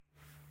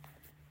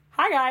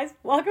guys,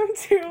 welcome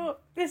to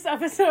this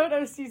episode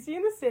of CC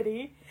in the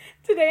City.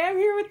 Today I'm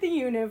here with the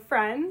UNIV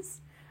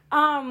friends.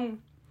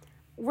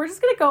 We're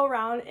just gonna go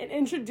around and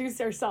introduce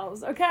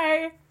ourselves,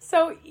 okay?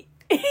 So,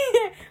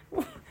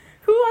 who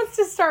wants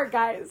to start,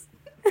 guys?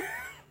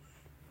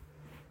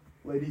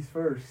 Ladies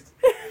first.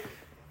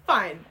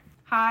 Fine.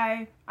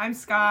 Hi, I'm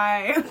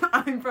Sky.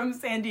 I'm from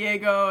San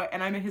Diego,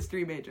 and I'm a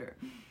history major.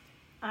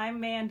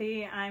 I'm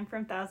Mandi. I'm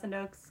from Thousand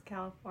Oaks,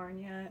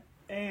 California,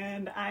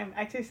 and I'm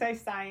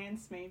exercise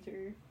science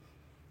major.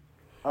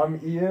 I'm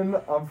Ian.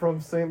 I'm from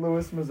St.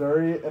 Louis,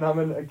 Missouri, and I'm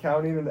an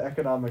accounting and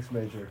economics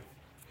major.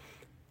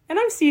 And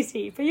I'm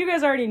Cece, but you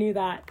guys already knew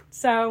that.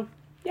 So,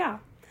 yeah.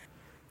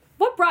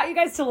 What brought you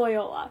guys to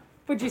Loyola,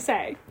 would you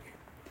say?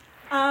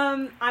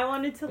 I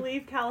wanted to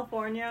leave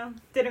California.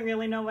 Didn't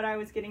really know what I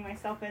was getting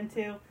myself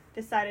into.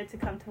 Decided to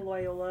come to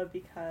Loyola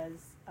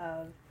because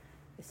of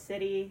the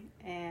city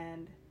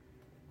and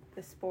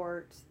the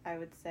sports, I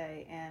would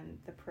say, and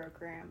the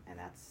program, and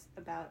that's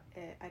about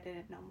it. I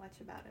didn't know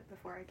much about it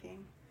before I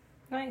came.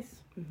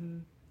 Nice. Mm-hmm.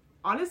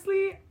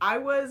 Honestly, I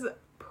was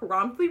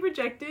promptly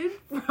rejected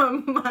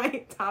from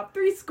my top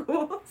 3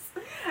 schools,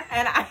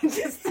 and I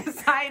just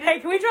decided... Hey,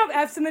 can we drop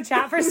F's in the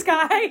chat for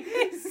Sky?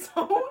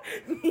 So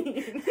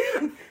mean.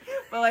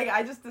 But,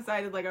 I just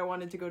decided, I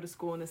wanted to go to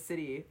school in a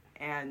city,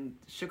 and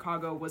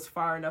Chicago was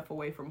far enough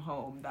away from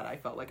home that I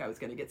felt like I was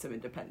going to get some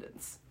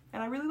independence.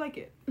 And I really like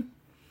it.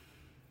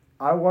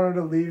 I wanted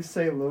to leave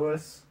St.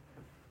 Louis,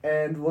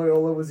 and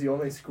Loyola was the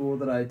only school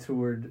that I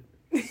toured,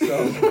 so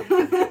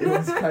it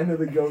was kind of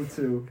the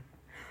go-to.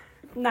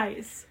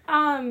 Nice.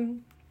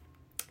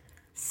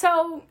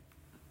 So,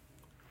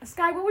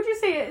 Sky, what would you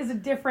say is a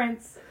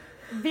difference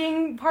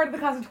being part of the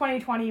class of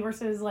 2020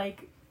 versus,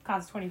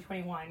 class of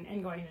 2021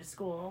 and going to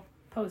school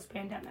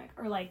post-pandemic,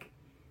 or,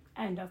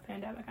 end of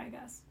pandemic, I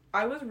guess?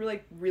 I was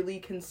really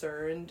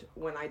concerned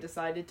when I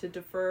decided to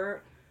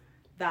defer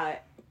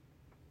that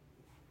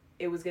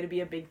it was going to be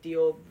a big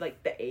deal, the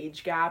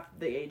age gap,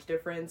 the age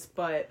difference,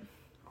 but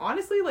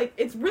honestly,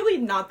 it's really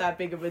not that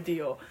big of a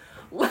deal.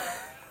 Everyone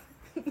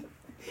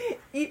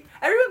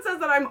says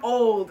that I'm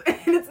old, and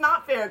it's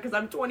not fair, because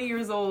I'm 20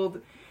 years old.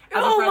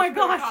 Oh my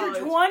gosh, you're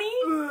 20?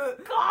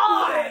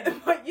 God!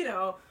 But,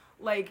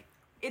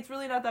 it's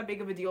really not that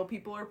big of a deal.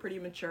 People are pretty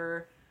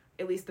mature,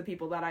 at least the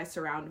people that I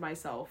surround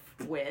myself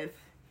with,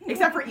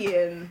 except for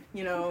Ian,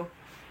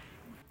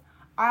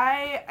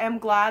 I am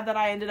glad that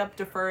I ended up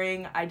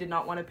deferring. I did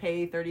not want to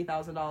pay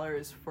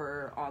 $30,000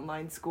 for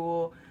online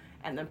school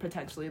and then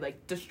potentially,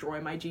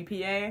 destroy my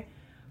GPA.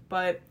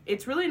 But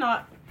it's really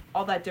not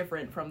all that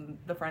different from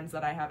the friends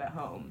that I have at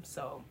home.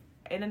 So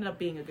it ended up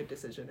being a good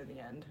decision in the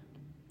end.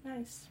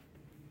 Nice.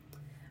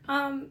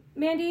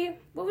 Mandi,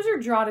 what was your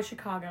draw to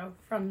Chicago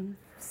from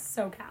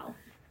SoCal?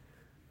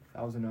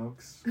 Thousand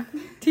Oaks.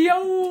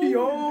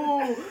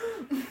 T.O.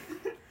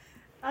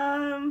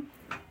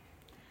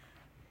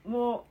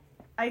 Well,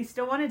 I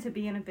still wanted to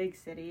be in a big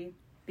city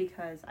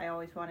because I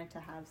always wanted to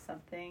have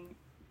something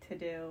to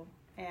do,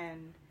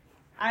 and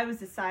I was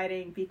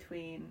deciding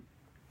between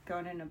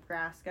going to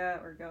Nebraska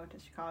or going to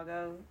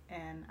Chicago,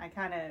 and I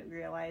kind of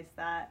realized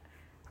that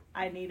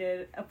I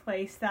needed a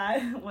place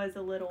that was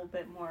a little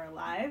bit more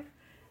alive,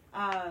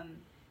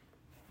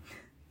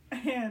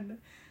 and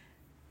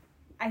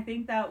I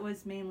think that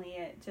was mainly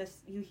it.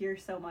 Just, you hear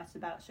so much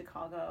about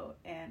Chicago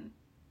and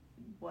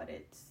what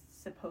it's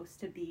supposed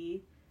to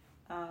be,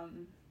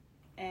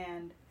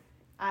 and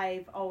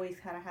I've always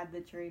kind of had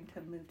the dream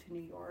to move to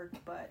New York,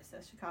 but so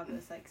Chicago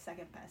is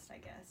second best, I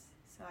guess.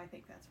 So I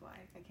think that's why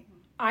I came.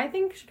 I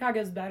think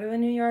Chicago's better than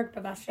New York,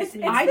 but that's just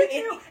me.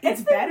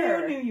 It's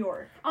better. New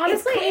York.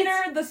 Honestly, it's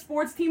cleaner. The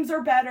sports teams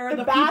are better.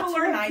 The people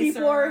are nicer.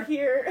 People are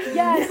here.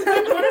 Yes,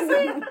 and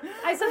honestly,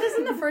 I said this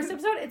in the first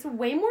episode. It's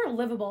way more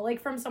livable.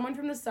 From someone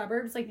from the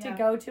suburbs, to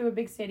go to a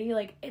big city.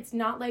 It's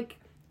not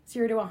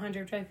 0 to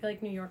 100, which I feel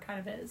like New York kind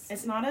of is.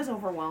 It's not as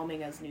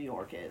overwhelming as New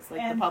York is. The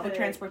And public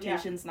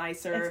transportation's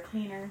nicer. It's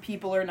cleaner.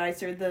 People are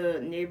nicer. The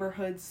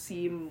neighborhoods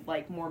seem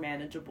more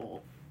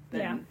manageable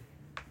than,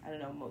 I don't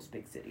know, most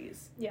big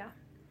cities. Yeah.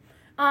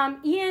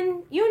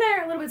 Ian, you and I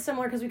are a little bit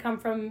similar because we come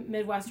from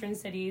Midwestern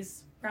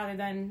cities rather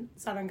than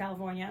Southern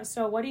California.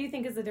 So what do you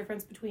think is the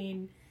difference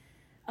between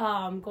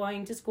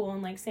going to school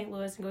in St.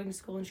 Louis and going to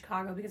school in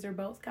Chicago, because they're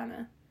both kind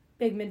of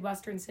big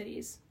Midwestern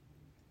cities?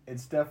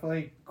 It's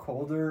definitely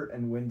colder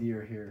and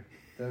windier here.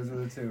 Those are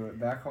the two.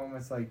 Back home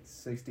it's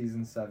 60s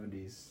and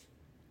 70s.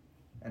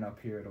 And up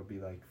here it'll be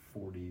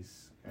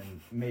 40s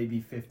and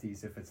maybe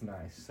 50s if it's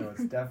nice. So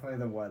it's definitely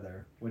the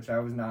weather, which I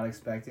was not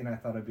expecting. I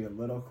thought it'd be a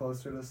little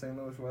closer to St.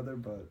 Louis weather,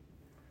 but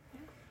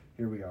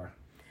here we are.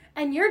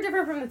 And you're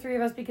different from the three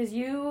of us because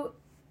you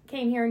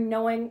came here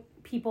knowing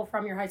people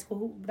from your high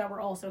school that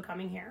were also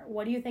coming here.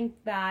 What do you think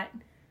that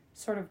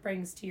sort of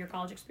brings to your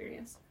college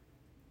experience?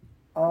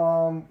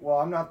 Well,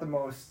 I'm not the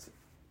most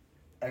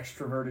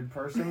extroverted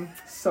person,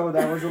 so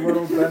that was a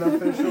little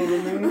beneficial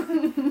to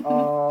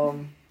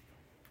me.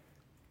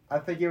 I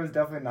think it was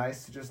definitely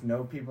nice to just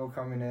know people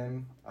coming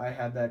in. I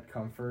had that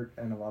comfort,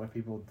 and a lot of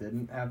people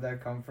didn't have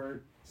that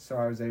comfort, so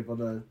I was able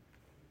to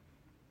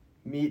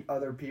meet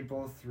other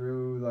people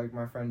through like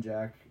my friend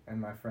Jack and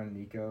my friend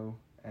Nico,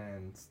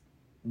 and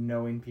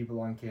knowing people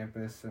on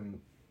campus and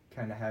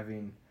kind of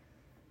having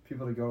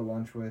people to go to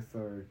lunch with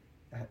or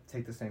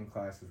take the same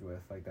classes with.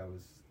 Like that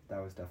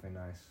was definitely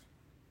nice.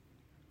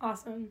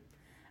 Awesome.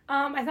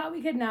 I thought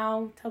we could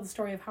now tell the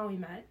story of how we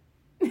met.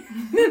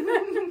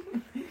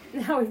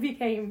 And how we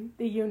became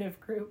the UNIV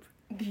group.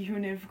 The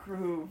UNIV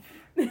group.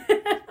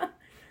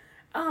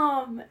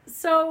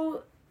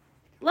 So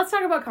let's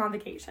talk about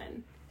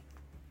convocation.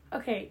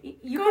 Okay,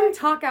 you can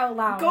talk out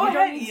loud. Go You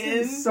don't ahead, need to-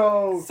 Ian.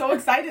 So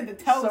excited to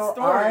tell the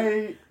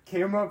story. I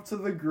came up to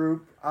the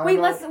group. Wait,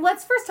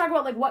 let's first talk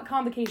about like what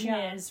convocation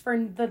is for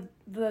the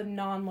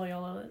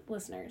non-Loyola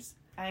listeners.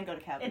 I didn't go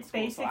to Catholic It's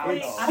school,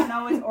 basically, so I don't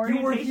know, it's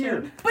orientation. You were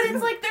here. But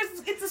it's like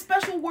it's a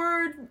special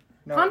word.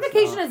 No,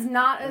 Convocation it's is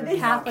not a It's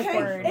Catholic not.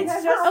 word.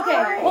 It's just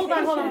Okay, hold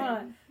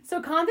on.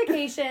 So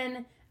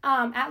convocation,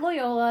 at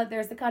Loyola,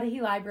 there's the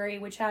Cudahy Library,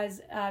 which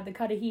has the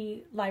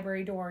Cudahy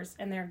Library doors,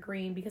 and they're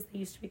green because they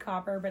used to be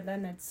copper, but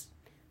then it's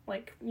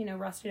like,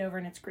 rusted over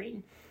and it's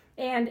green.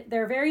 And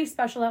they're very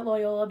special at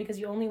Loyola because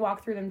you only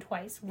walk through them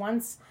twice.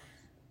 Once,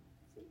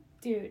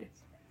 dude.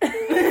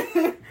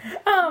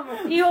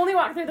 You only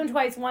walk through them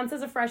twice. Once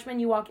as a freshman,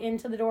 you walk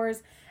into the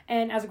doors,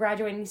 and as a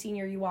graduating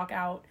senior, you walk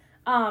out.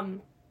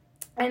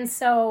 And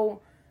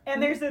so...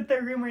 And there's the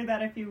rumor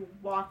that if you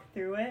walk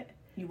through it,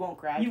 You won't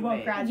graduate. you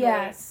won't graduate.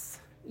 Yes.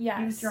 You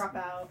drop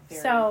out.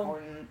 Very So-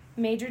 important.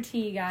 Major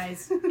T,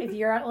 guys. If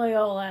you're at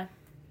Loyola,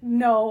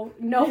 no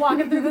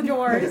walking through the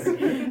doors.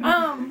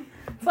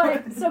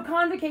 But so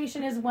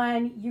convocation is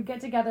when you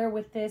get together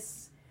with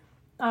this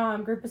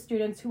group of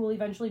students who will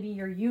eventually be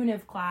your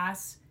UNIV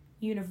class,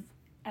 UNIV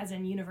as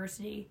in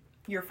university.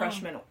 Your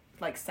freshman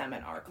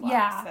seminar class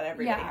Yeah, that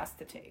everybody yeah. has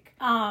to take.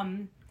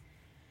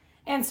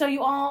 And so we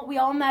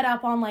all met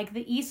up on like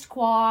the East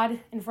Quad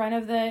in front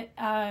of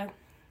the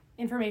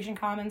Information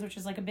Commons, which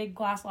is like a big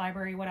glass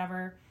library,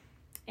 whatever.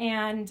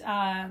 And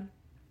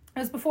it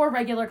was before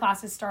regular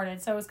classes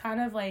started, so it was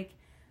kind of like,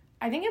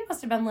 I think it must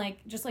have been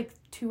like just like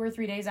 2 or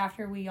 3 days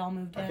after we all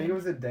moved in. I think it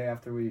was the day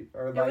after we,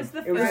 or It like was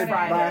the it was the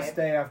Friday. last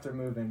day after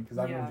moving because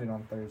I Yeah. moved in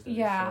on Thursday.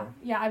 Yeah, So.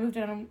 yeah, I moved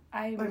in on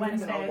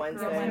Wednesday. On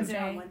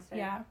Wednesday. Wednesday.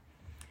 Yeah.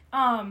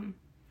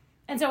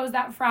 And so it was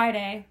that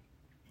Friday.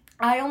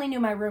 I only knew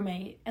my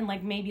roommate and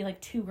like maybe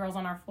like 2 girls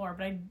on our floor,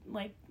 but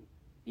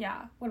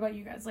yeah. What about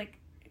you guys? Like,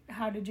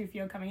 how did you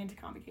feel coming into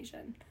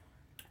convocation?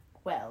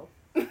 Well,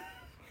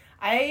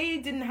 I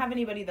didn't have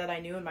anybody that I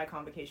knew in my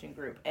convocation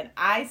group, and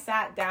I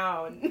sat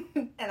down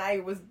and I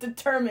was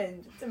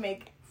determined to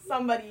make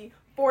somebody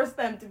force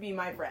them to be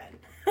my friend.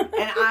 And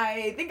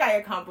I think I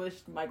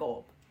accomplished my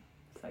goal.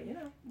 So,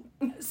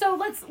 So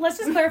let's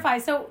just clarify.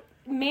 So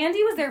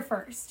Mandi was there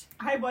first,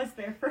 I was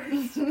there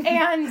first.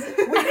 and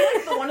Were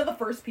you like one of the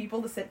first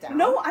people to sit down?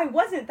 No, I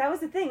wasn't. That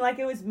was the thing. Like,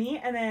 it was me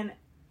and then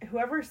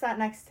whoever sat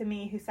next to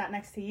me, who sat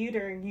next to you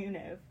during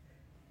UNIV.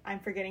 I'm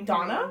forgetting her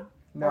Donna? name.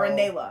 No. Or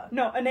Anela?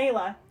 No,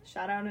 Anela.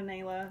 Shout out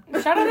Anela.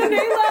 shout out to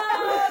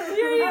Nayla.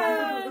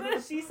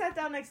 Period. She sat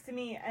down next to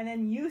me, and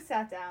then you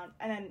sat down,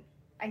 and then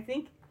I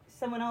think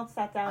someone else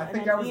sat down, I and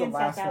think then I was Ian the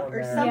sat last down, one or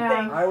there. something.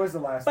 Yeah. I was the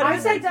last But one. I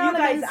sat said down you and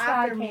guys then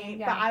Sky after came, me,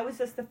 yeah. but I was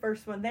just the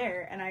first one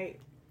there, and I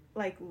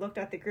looked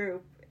at the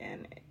group,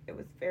 and it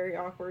was very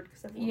awkward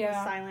because everyone was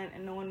silent,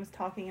 and no one was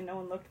talking, and no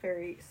one looked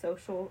very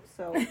social,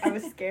 so I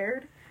was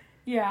scared.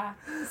 Yeah.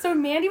 So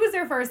Mandi was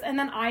there first, and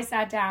then I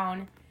sat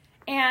down.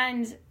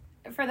 And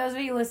for those of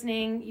you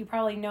listening, you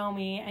probably know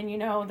me, and you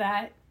know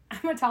that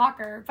I'm a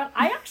talker. But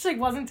I actually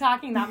wasn't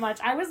talking that much.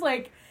 I was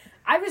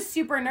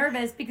super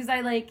nervous because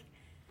I don't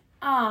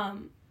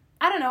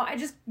know,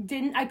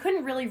 I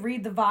couldn't really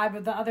read the vibe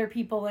of the other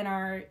people in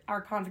our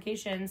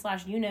convocation /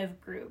 UNIV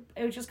group.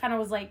 It was just kind of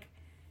was like,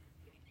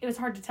 it was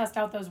hard to test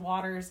out those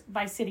waters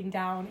by sitting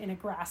down in a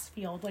grass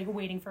field, like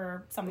waiting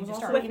for something to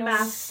start. with You know?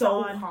 masks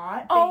So on.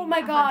 hot. Oh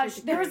my 100 gosh,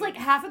 there was degrees.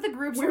 like half of the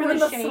groups We were were in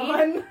the in the shade.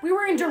 sun. We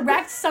were in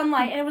direct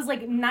sunlight, and it was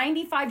like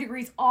 95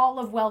 degrees all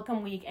of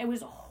welcome week. It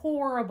was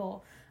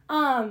horrible.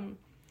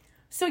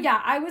 So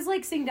yeah, I was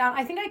like sitting down.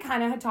 I think I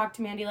kind of had talked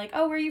to Mandi like,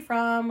 oh, where are you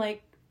from?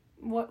 Like,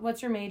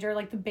 what's your major?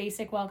 Like the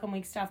basic welcome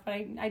week stuff. But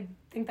I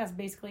think that's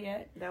basically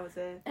it. That was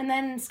it. And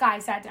then Sky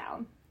sat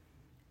down.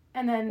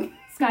 And then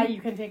Sky,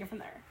 you can take it from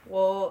there.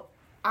 Well,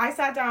 I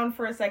sat down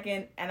for a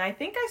second, and I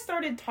think I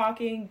started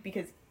talking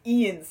because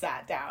Ian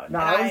sat down. No,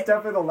 And I was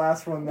definitely the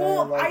last one there.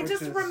 Well, like, I which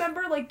just is-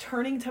 remember,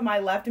 turning to my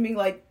left and being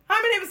like, hi,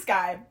 my name is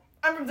Sky.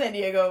 I'm from San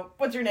Diego.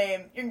 What's your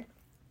name? You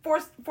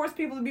force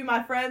people to be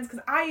my friends.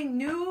 Because I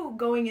knew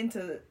going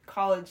into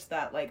college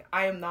that,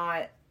 I am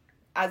not,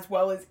 as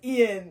well as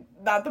Ian,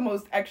 not the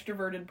most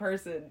extroverted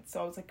person.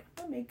 So I was like,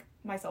 I'm going to make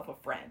myself a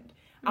friend.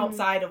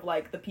 Outside of,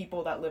 the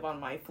people that live on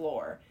my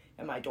floor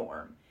in my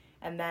dorm.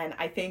 And then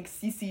I think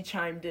Cece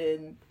chimed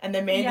in. And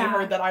then Mandi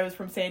heard that I was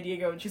from San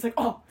Diego. And she's like,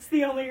 oh, It's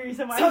the only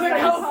reason why. Southern I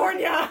started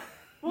California.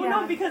 Well, Yeah.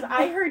 no, because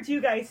I heard you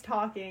guys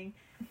talking,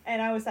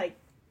 and I was like,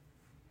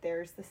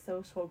 there's the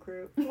social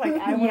group. Like,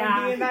 I want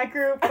to be in that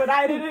group, but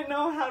I didn't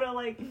know how to,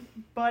 like,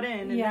 butt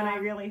in. And then I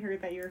really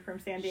heard that you were from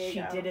San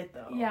Diego. She did it,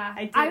 though. Yeah.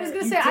 I was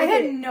going to say, I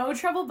had no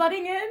trouble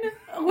butting in,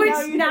 which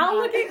now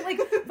looking, like,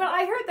 but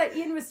I heard that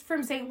Ian was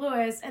from St.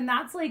 Louis, and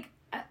that's, like,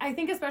 I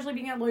think especially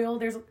being at Loyola,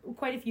 there's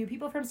quite a few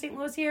people from St.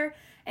 Louis here,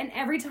 and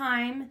every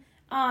time,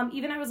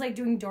 even I was, like,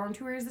 doing dorm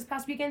tours this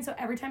past weekend, so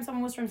every time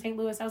someone was from St.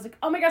 Louis, I was like,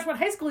 oh my gosh, what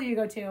high school do you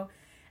go to?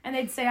 And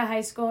they'd say a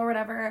high school or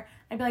whatever.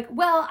 I'd be like,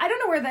 well, I don't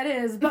know where that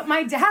is, but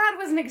my dad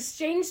was an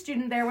exchange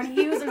student there when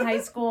he was in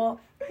high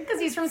school because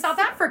he's from South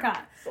Africa.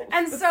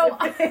 So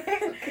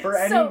for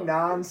any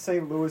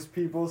non-St. Louis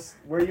people,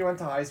 where you went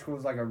to high school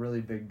is like a really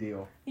big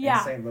deal in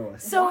St.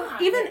 Louis. So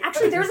even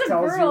actually, there's a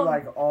tells girl. You,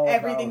 like, all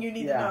everything about, you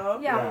need to know.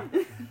 Yeah.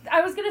 I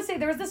was gonna say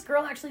there was this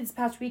girl actually this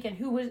past weekend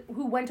who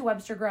went to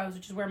Webster Groves,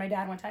 which is where my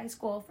dad went to high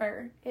school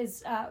for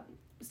his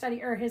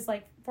study or his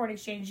like foreign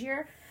exchange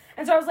year.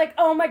 And so I was like,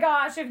 oh my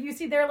gosh, if you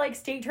see their, like,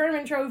 state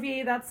tournament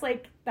trophy, that's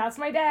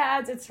my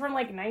dad's. It's from,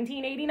 like,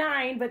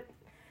 1989, but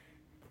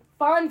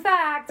fun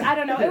fact, I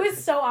don't know. It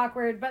was so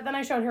awkward, but then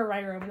I showed her my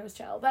room and it was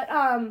chill. But,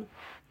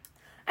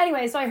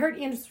 anyway, so I heard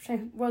Ian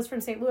was from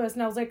St. Louis,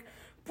 and I was like,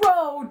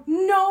 bro,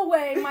 no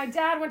way. My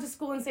dad went to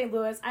school in St.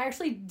 Louis. I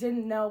actually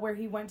didn't know where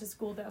he went to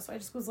school, though, so I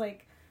just was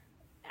like,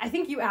 I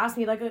think you asked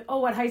me, like, oh,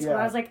 what high school? Yeah.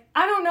 I was like,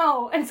 I don't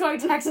know. And so I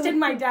texted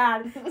my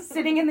dad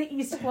sitting in the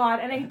East Quad,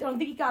 and I don't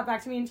think he got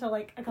back to me until,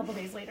 like, a couple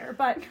days later.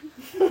 But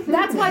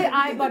that's why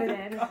I butted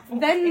in.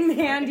 Then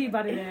Mandi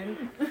butted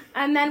in.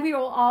 And then we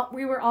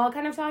were all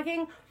kind of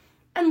talking.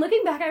 And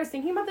looking back, I was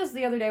thinking about this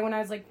the other day when I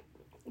was, like,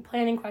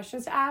 planning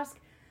questions to ask.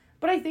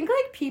 But I think,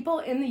 like, people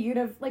in the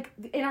UNIV, like,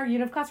 in our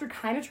UNIV class were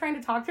kind of trying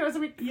to talk to us,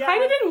 and we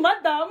kind of didn't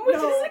let them, which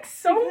is, like,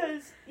 so,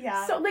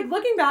 like,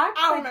 looking back.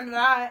 I remember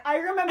that. I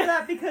remember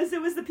that because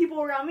it was the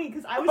people around me,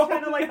 because I was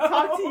trying to, like,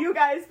 talk to you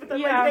guys, but then,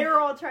 like, they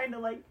were all trying to,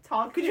 like,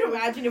 talk Could you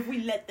imagine if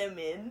we let them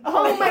in?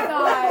 Oh, my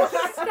gosh.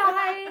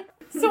 Sky.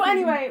 So,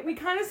 anyway, we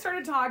kind of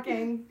started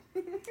talking,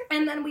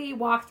 and then we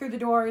walked through the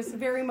doors,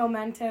 very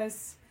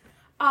momentous.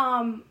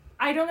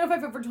 I don't know if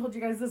I've ever told you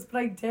guys this, but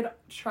I did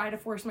try to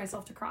force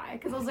myself to cry.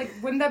 Because I was like,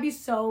 wouldn't that be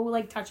so,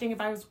 like, touching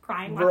if I was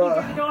crying walking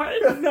through the door?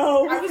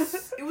 No.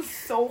 It was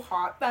so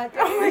hot that day.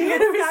 Oh my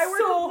God, it was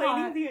so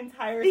complaining hot. the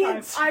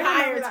entire time. I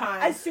remember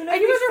that. As soon as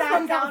we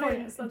sat down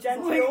in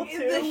Gentile,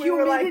 too, we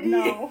were like,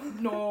 no.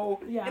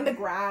 No. Yeah. In the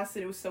grass,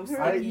 and it was so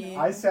sticky.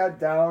 I sat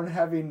down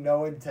having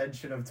no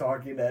intention of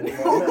talking to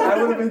anyone.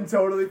 I would have been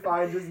totally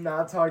fine just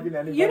not talking to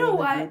anybody in the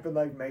group and,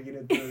 like, making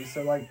it through.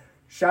 So, like,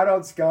 shout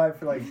out Sky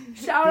for, like, being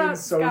social.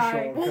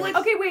 Sky. Well, like,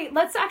 okay, wait,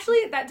 let's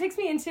actually, that takes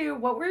me into,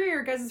 what were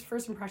your guys'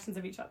 first impressions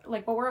of each other?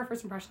 Like, what were our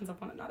first impressions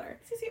of one another?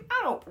 Cece,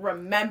 I don't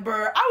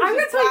remember. I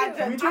was just glad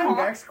Can we do the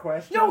next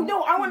question?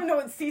 No, I want to know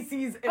what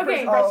Cece's first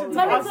impressions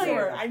let me of us tell you.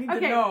 were. I need to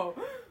know.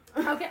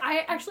 Okay,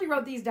 I actually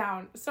wrote these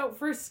down. So,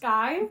 for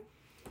Sky,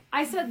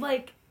 I said,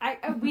 like,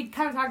 we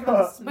kind of talked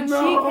about this, but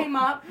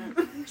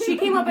she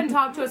came up and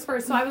talked to us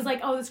first, so I was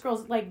like, oh, this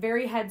girl's, like,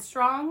 very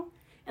headstrong.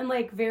 And,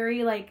 like,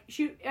 very, like,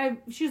 she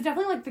was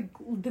definitely, like,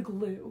 the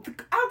glue.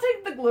 I'll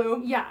take the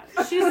glue. Yeah,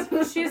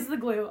 she's the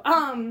glue.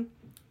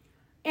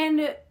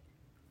 And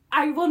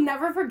I will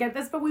never forget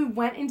this, but we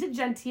went into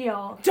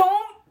Gentile.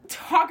 Don't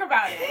talk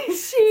about it.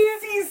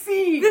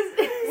 CC.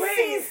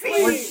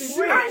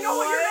 Wait, I know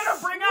what you're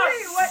gonna bring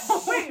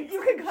up. Wait,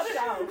 you can cut it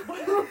out.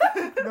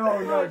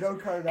 No, don't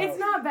cut it out. It's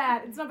not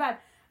bad.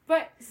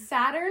 But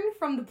Saturn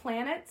from the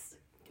planets...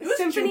 It was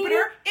Symphony.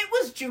 Jupiter. It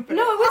was Jupiter.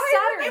 No, it was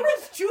Saturn. It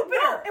was Jupiter.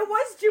 No, it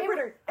was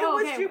Jupiter. It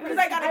was Jupiter. Because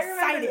I got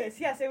excited.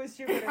 Yes, it was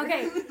Jupiter.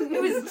 Okay,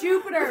 it was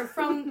Jupiter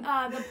from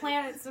the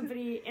Planet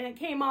Symphony, and it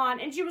came on,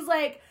 and she was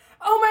like,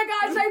 "Oh my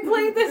gosh, I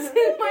played this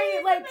in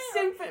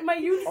my my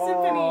youth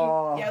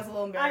symphony." Yeah, it was a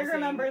little embarrassing. I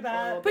remember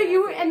that. But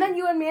then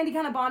you and Mandi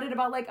kind of bonded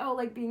about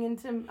like being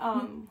into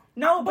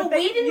No, but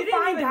we didn't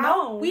find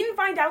out. We didn't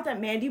find out that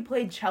Mandi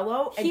played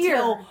cello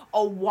until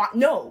a while.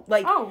 No,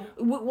 like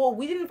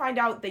we didn't find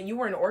out that you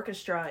were in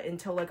orchestra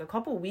until like a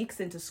couple weeks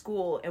into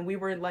school, and we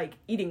were like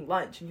eating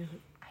lunch, and you're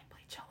like, I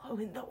played cello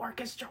in the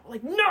orchestra. We're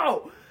like,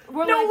 no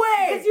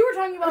way. Because you were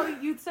talking about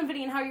the youth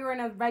symphony and how you were in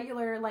a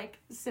regular like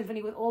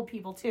symphony with old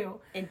people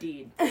too.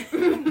 Indeed.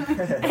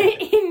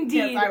 Indeed.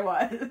 Yes, I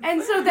was.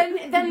 And so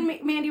then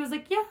Mandi was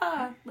like,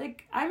 yeah,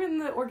 like I'm in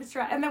the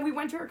orchestra, and then we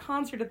went to her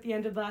concert at the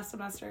end of last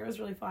semester. It was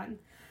really fun.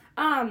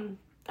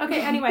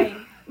 Okay, anyway,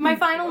 my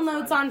final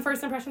notes on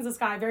first impressions of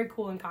Sky, very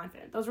cool and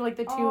confident. Those were like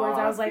the two words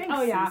I was like,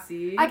 oh yeah,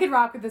 Cece. I could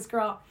rock with this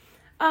girl.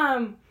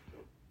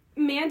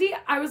 Mandi,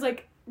 I was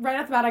like, right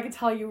off the bat, I could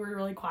tell you were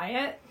really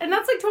quiet, and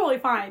that's like totally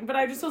fine, but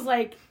I just was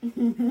like, I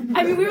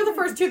mean, we were the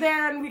first two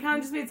there, and we kind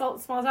of just made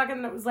small talk,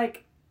 and it was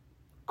like,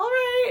 all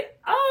right,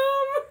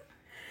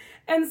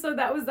 and so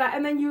that was that,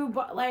 and then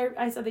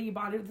I said that you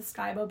bonded with the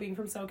Sky about being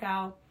from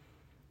SoCal.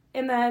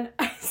 And then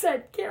I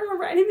said, can't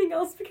remember anything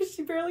else because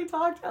she barely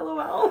talked,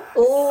 LOL.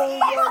 Oh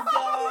my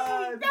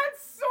God.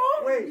 That's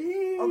so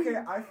mean. Okay,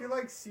 I feel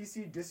like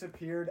Cece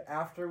disappeared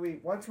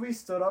once we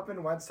stood up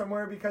and went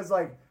somewhere because,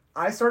 like,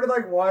 I started,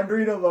 like,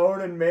 wandering alone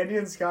and Mandi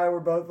and Sky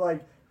were both,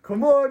 like,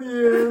 come on,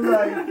 Ian,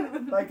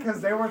 like,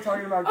 because they were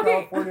talking about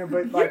California,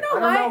 but like, know I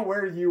don't what? know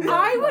where you went.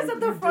 I was like, at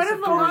the you front of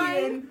the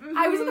disappeared. line.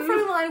 I was at the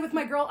front of the line with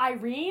my girl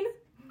Irene,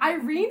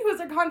 who was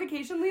a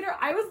convocation leader.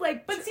 I was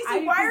like, But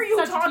Cece, why are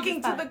you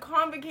talking to the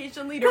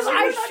convocation leader? Because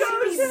I thought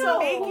thought she was so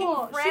making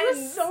cool. friends.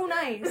 She was so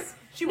nice.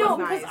 She was no,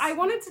 nice. because I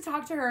wanted to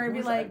talk to her and be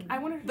was like, that? I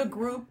wanted the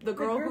girl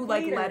group who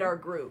like leader. led our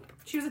group.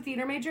 She was a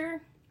theater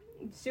major.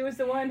 She was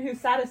the one who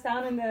sat us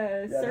down in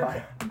the Yeah, no,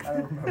 circle. I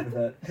don't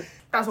remember that.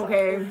 That's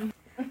okay.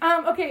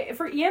 Okay,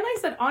 for Ian, I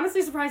said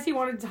honestly surprised he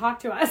wanted to talk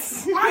to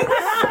us. I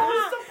was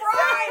so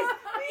surprised.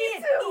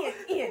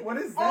 Ian. What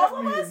does that All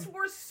of mean? us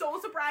were so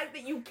surprised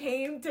that you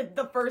came to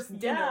the first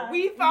dinner. Yeah.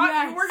 We thought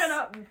Yes. you were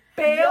gonna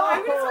bail. No.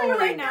 I'm gonna tell you Like,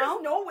 right now.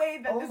 There's no way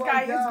that Oh this my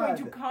guy is God. going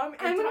to come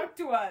and talk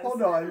to us.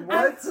 Hold on,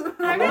 what?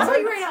 I'm gonna tell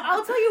you right now.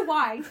 I'll tell you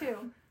why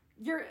too.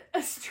 You're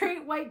a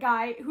straight white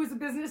guy who's a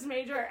business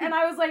major, and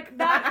I was like,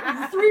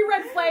 that 3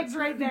 red flags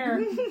right there.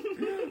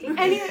 And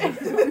I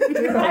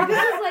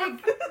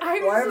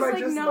was Why am just I like,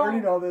 just no.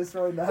 learning all this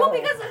right now? Well,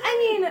 because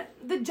I mean,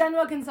 the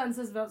general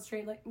consensus about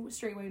straight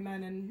white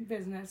men in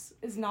business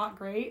is not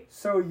great.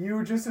 So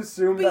you just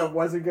assumed that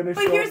wasn't gonna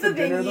but show here's up to the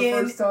thing, dinner the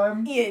Ian. first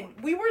time? Ian,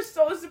 we were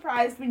so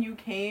surprised when you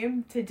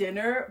came to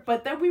dinner,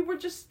 but then we were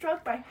just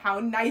struck by how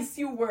nice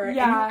you were, and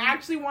you Yeah.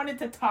 actually wanted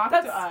to talk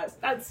to us.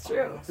 That's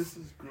true. This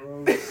is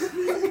gross.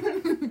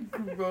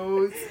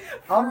 Gross.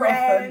 I'm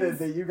Friends. offended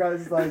that you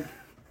guys like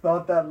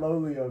thought that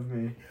lowly of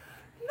me.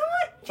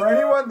 Not For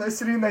anyone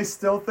listening, they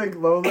still think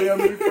lowly of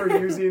me for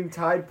using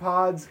Tide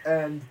Pods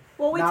and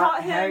Well, we not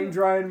taught hang him.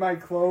 drying my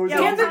clothes.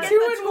 Yeah, and Get the we two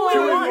get in the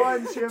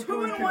one. 2-in-1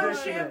 shampoo and 2-in-1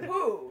 conditioner.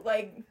 shampoo.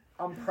 Like,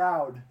 I'm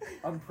proud.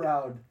 I'm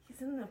proud.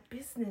 he's in a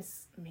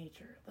business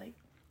major. Like,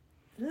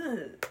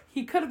 ugh.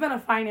 He could have been a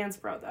finance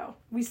bro, though.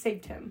 We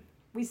saved him.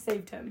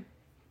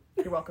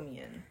 You're welcome,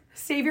 Ian.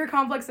 Savior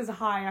complex is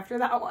high after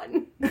that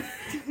one.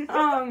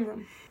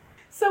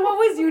 So what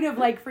was UNIV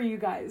like for you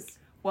guys?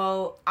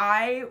 Well,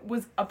 I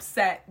was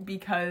upset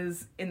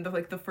because in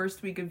the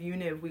first week of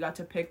UNIV, we got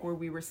to pick where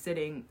we were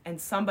sitting, and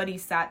somebody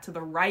sat to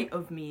the right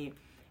of me,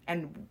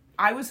 and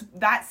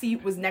that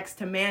seat was next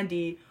to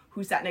Mandi,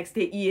 who sat next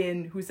to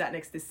Ian, who sat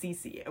next to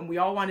Cece, and we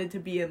all wanted to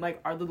be in like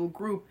our little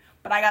group,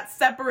 but I got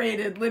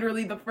separated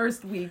literally the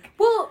first week.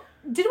 Well,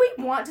 did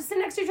we want to sit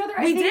next to each other?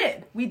 We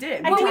did. We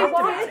Well, we talked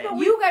wanted, about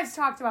it. you guys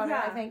talked about it,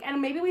 Yeah. I think, and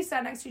maybe we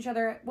sat next to each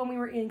other when we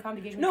were in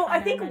convocation. No, We I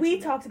kinda think we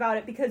mentioned it. talked about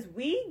it because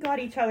we got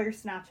each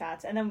other's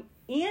Snapchats, and then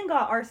Ian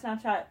got our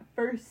Snapchat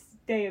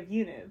first day of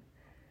UNIV.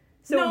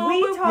 So No,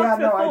 we but- talked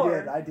Yeah, no,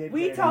 before. I did.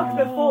 We get talked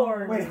it.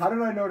 before. Wait, how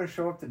did I know to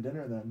show up to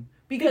dinner then?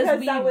 because because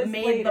we that was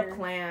made the later.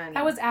 plan.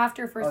 That was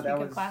after first Oh, that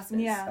week of was- classes.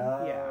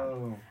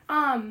 Yeah.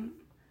 Oh.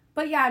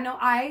 But yeah, no,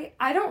 I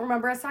don't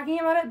remember us talking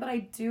about it, but I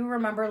do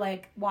remember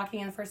like walking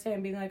in the first day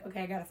and being like,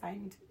 okay, I gotta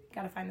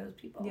find those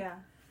people. Yeah.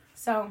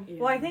 So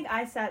Well, I think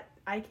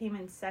I came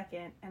in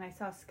second, and I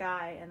saw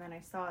Sky, and then I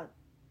saw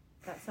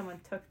that someone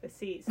took the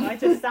seat, so I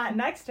just sat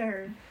next to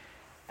her,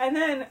 and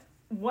then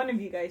one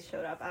of you guys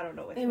showed up. I don't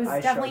know which it was one. I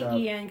showed definitely up.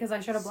 Ian because I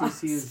showed up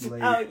last. CC is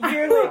late. Oh,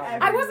 you're late.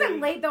 I every wasn't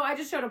week. late though. I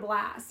just showed a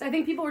blast. I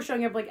think people were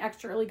showing up like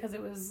extra early because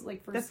it was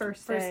like The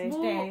first day.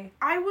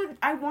 Well,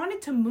 I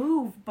wanted to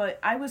move, but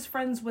I was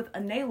friends with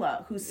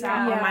Anela, who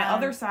sat Yeah. on my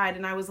other side,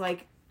 and I was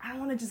like, I don't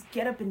want to just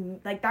get up and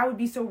like that would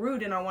be so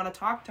rude, and I want to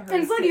talk to her.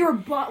 And it's like you were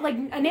like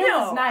Anela's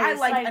No, nice. I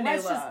like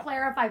let's Anela. just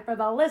clarify for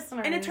the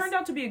listeners. and it turned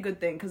out to be a good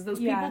thing because those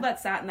Yeah. people that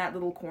sat in that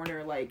little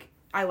corner, like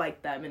I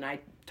liked them, and I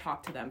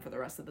talked to them for the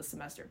rest of the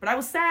semester. But I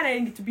was sad I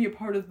didn't get to be a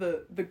part of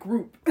the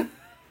group.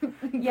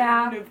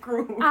 Yeah. The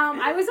group.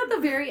 I was at the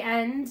very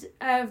end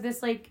of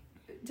this, like,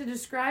 to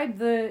describe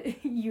the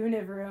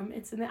UNIV room.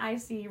 It's in the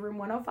IC, room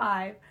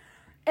 105.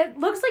 It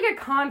looks like a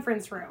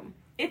conference room.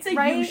 It's a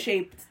right?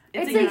 U-shaped.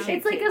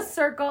 It's like a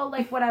circle,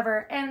 like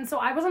whatever. And so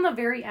I was on the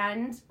very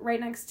end, right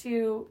next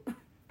to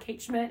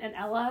Kate Schmidt and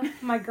Ella,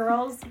 my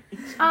girls.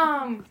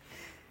 And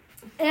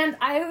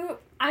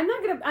I'm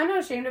not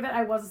ashamed of it.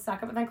 I was a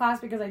suck up in that class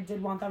because I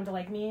did want them to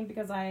like me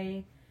because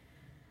I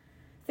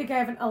think I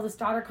have an eldest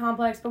daughter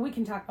complex, but we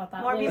can talk about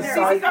that Well, I mean, later.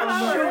 they're Aside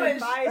also from, our the,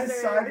 advisor.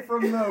 aside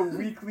from the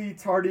weekly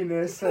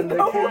tardiness and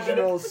the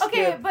occasional skip,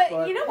 Okay,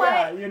 but you know what?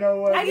 Yeah, you know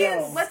what? I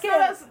didn't-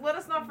 no. Let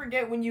us not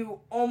forget when you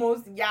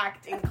almost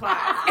yacked in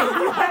class. And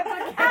you had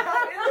to get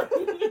out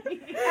and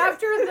leave.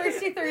 After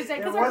Thirsty Thursday, It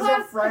because our was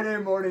class, a Friday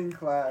morning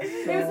class.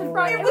 it was a so-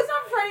 Friday. It was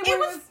not Friday. It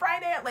was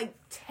Friday at like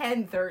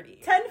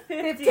 10:30.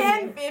 10:50.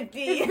 10:50.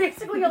 It's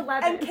basically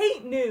 11. And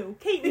Kate knew.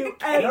 Kate knew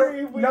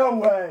every week. No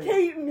way.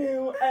 Kate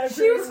knew every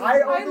She was- week. I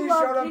I only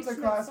love showed up Kate to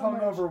Schmidt class so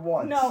much. hungover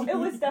once. No, it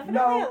was definitely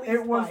No, at least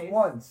it was twice.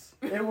 once.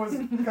 It was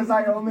because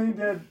I only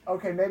did.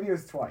 Okay, maybe it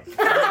was twice.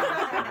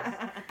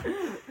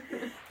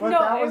 But No,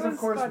 that it was, of was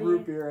course, funny.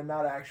 root beer and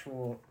not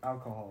actual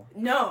alcohol.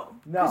 No,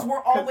 No, because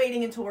we're all 'cause-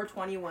 waiting until we're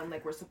 21,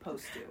 like we're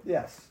supposed to.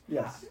 Yes,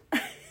 yes.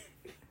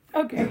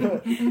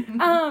 Okay.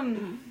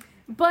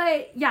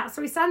 But yeah,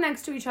 so we sat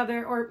next to each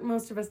other, or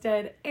most of us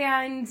did,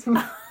 and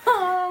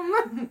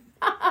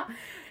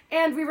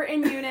and we were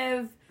in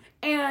UNIV,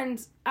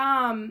 and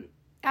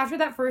after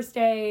that first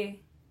day,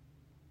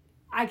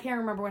 I can't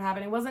remember what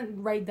happened. It wasn't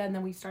right then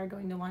that we started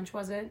going to lunch,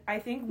 was it? I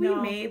think we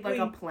made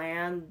a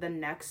plan the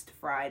next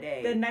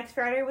Friday. The next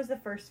Friday was the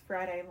first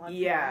Friday lunch.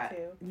 Yeah,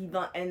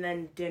 and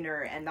then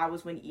dinner, and that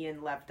was when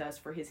Ian left us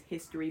for his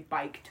history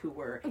bike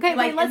tour. Okay,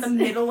 like in the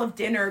middle of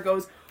dinner,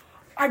 goes,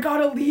 I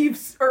gotta leave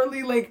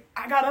early, like,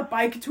 I got a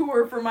bike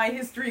tour for my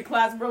history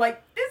class. We're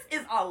like, this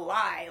is a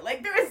lie.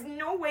 Like, there is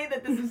no way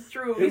that this is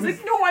true. He's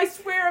like, no, I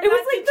swear, I'm it was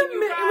not like teaching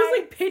you guys. It was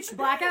like pitch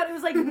blackout. It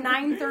was like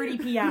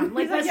 9:30 p.m.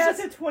 Like, that's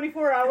just a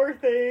 24-hour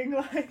thing.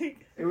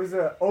 Like, it was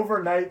an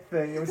overnight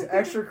thing. It was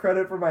extra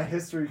credit for my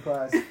history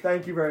class.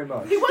 Thank you very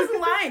much. He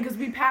wasn't lying, because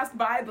we passed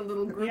by the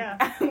little group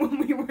when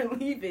we were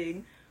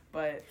leaving,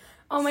 but...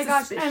 Oh my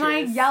gosh, and I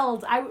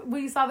yelled.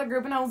 We saw the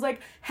group and I was like,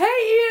 hey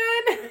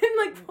Ian! And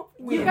like,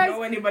 we don't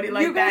know anybody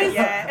like that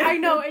yet. I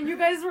know, and you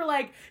guys were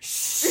like,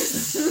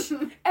 shh.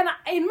 And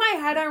in my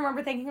head I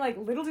remember thinking like,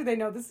 little do they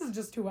know this is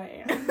just who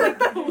I am.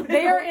 Like,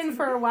 they are in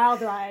for a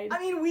wild ride. I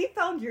mean,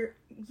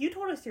 you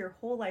told us your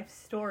whole life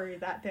story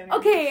that dinner.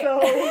 Okay, so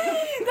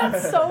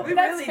that's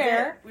really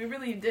fair. We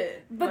really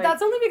did. But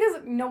that's only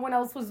because no one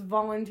else was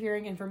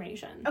volunteering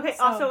information. Okay,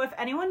 so. Also, if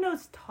anyone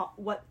knows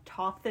what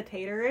Top the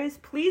Tater is,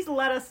 please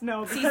let us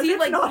know, because Cece,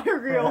 it's not a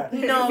real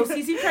thing. No,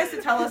 Cece tries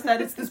to tell us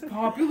that it's this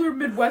popular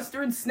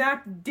Midwestern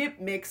snack dip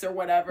mix or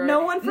whatever.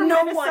 No one from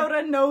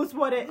Minnesota knows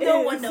what it is.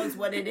 No one knows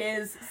what it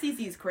is.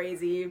 Cece's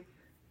crazy.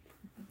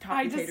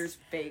 Top the Tater's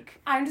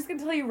fake. I'm just gonna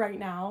tell you right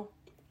now,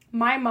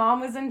 my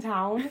mom was in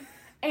town,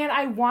 and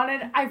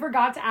I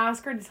forgot to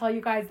ask her to tell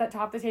you guys that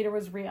Top the Tater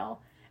was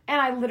real. And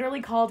I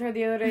literally called her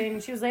the other day,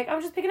 and she was like,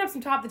 I'm just picking up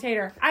some Top the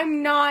Tater.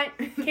 I'm not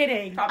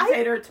kidding. Top the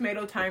Tater,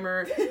 tomato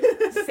timer,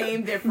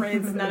 same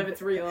difference, none of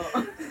it's real.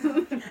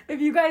 If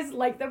you guys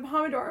like the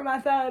Pomodoro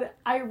method,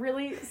 I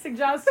really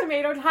suggest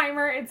tomato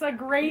timer. It's a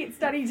great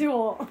study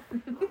tool.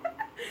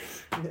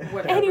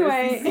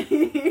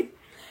 Anyway,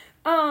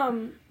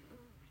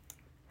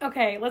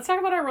 okay, let's talk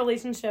about our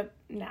relationship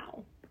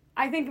now.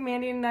 I think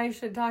Mandy and I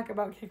should talk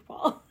about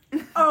kickball.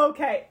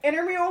 Okay,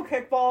 intramural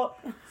kickball.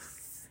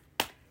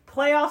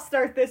 Playoffs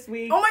start this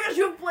week. Oh my gosh,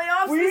 you have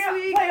playoffs this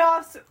week?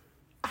 Playoffs.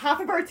 Half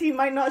of our team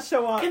might not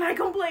show up. Can I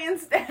come play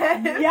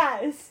instead?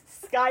 Yes.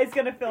 Sky's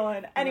gonna fill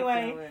in.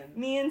 Anyway,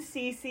 me and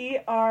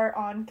Cece are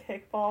on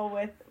kickball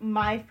with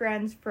my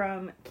friends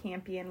from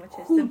Campion, which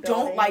is who the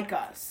building. Don't like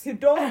us. Who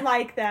don't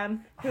like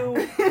them. Who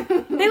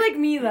they like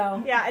me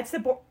though. Yeah, it's the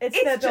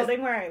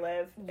building where I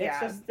live. Yeah.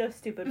 It's just the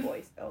stupid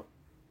boys. Oh,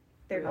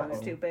 they're not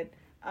stupid.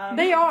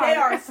 They are. They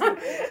are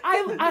stupid.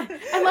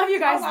 I love you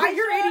guys, but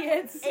you're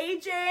idiots.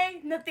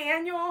 AJ,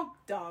 Nathaniel,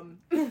 dumb.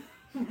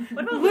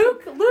 What about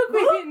Luke?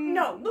 Luke?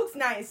 No, Luke's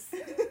nice.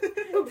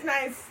 Luke's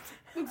nice.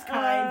 Luke's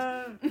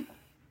kind.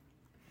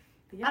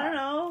 Yeah. I don't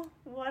know.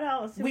 What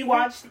else? We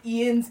watched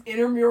Ian's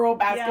intramural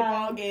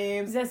basketball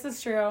games. This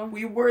is true.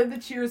 We were the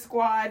cheer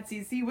squad.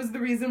 Cece was the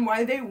reason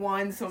why they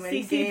won so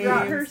many games. Cece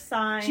brought her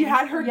sign. She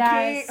had her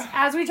gate.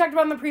 As we talked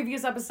about in the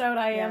previous episode,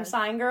 I am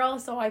sign girl,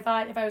 so I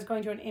thought if I was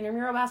going to an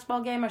intramural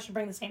basketball game, I should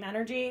bring the same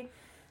energy.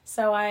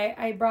 So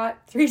I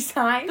brought 3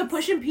 signs. The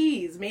Push and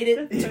Peas made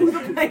it to the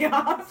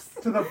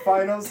playoffs. To the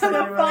finals. To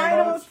the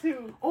finals,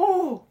 too.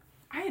 Oh,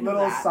 I didn't know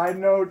Little that. side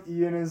note,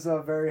 Ian is a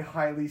very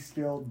highly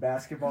skilled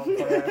basketball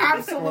player.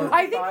 Absolutely.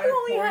 I think he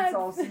only had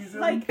all season.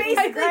 like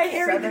basically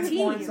carried the 7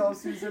 team. points all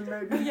season,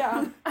 maybe.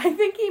 Yeah, I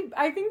think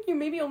you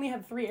maybe only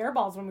had 3 air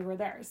balls when we were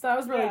there, so that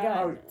was really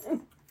good.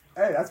 Oh,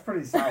 hey, that's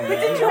pretty solid. But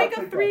did you make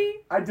a 3?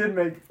 I did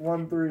make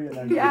 1 3, and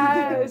I did.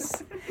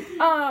 Yes.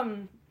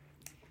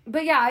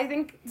 But yeah, I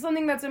think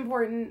something that's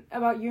important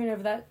about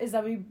UNIV is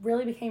that we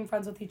really became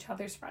friends with each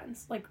other's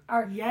friends. Like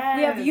we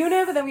have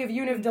UNIV and then we have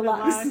UNIV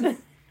Deluxe.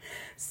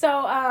 So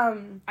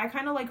I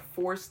kind of like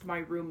forced my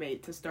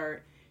roommate to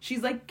start.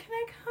 She's like, "Can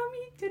I come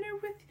eat dinner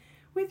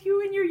with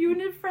you and your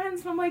UNIV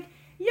friends?" And I'm like,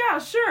 "Yeah,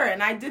 sure."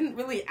 And I didn't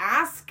really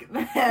ask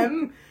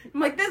them. I'm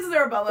like, "This is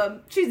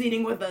Arabella. She's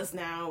eating with us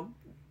now."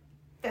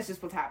 That's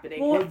just what's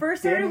happening. Well, it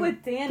first started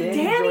with Danny.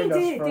 Danny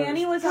did.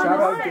 Danny was Shout on out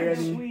lunch.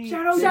 Danny.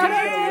 Shout out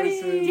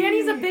Danny.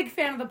 Danny's a big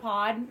fan of the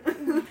pod.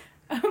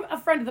 A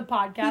friend of the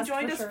podcast. He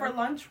joined us for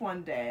lunch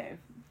one day.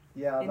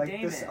 Yeah, in like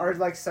Damon. this, our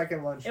like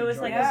second lunch. It was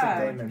joined like us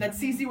at Damon. that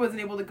Cece wasn't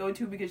able to go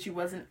to because she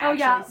wasn't. Oh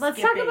yeah, let's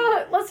talk skipping.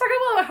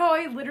 about how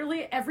I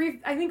literally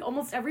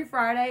almost every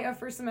Friday of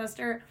first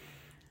semester,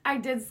 I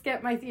did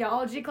skip my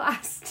theology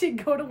class to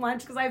go to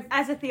lunch because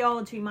as a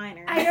theology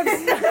minor. I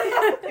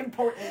have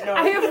important note.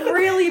 I have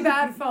really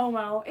bad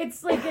FOMO.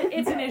 It's like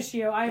it's an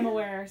issue. I'm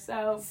aware.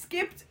 So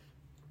skipped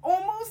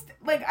almost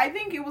like I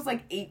think it was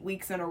like 8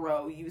 weeks in a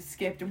row. You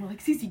skipped and we're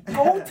like, Cece,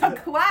 go to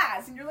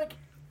class, and you're like,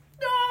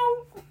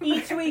 no.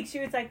 Each week she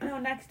was like, no,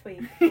 next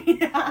week.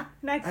 Yeah.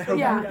 Next I week. hope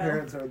Yeah. your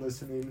parents are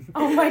listening.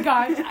 oh my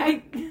gosh,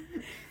 I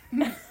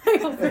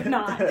hope they're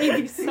not.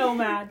 They'd be so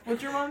mad.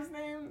 What's your mom's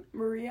name?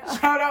 Maria.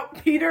 Shout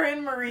out Peter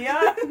and Maria.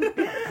 You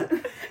remember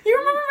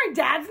my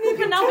dad's name,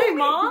 but not my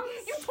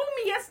mom's? You told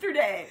me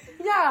yesterday.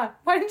 Yeah.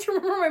 Why didn't you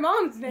remember my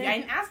mom's name? Yeah, I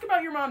didn't ask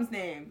about your mom's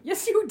name.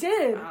 Yes, you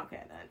did.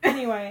 Okay then.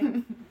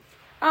 Anyway,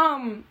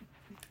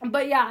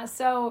 but yeah.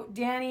 So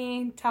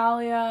Danny,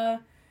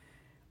 Talia,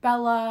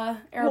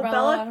 Bella, Arabella.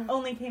 Well, Bella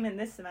only came in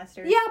this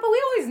semester. Yeah, but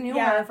we always knew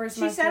her first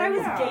She semester. said I was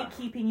Yeah.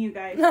 gatekeeping you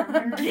guys from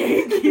her.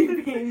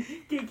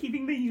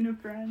 Gatekeeping the UNIV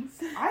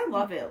friends. I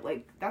love it.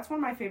 Like, that's one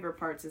of my favorite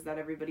parts is that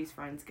everybody's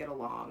friends get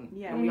along.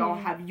 Yeah. And we all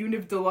have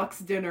UNIV Deluxe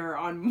dinner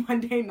on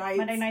Monday nights.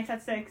 Monday nights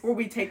at 6. Where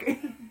we take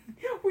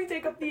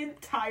up the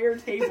entire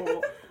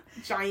table.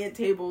 Giant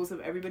tables of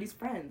everybody's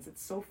friends.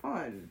 It's so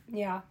fun.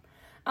 Yeah.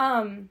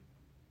 And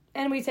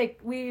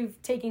we've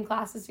taken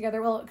classes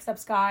together, well, except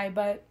Sky,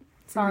 but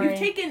sorry. You've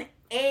taken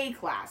a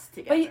class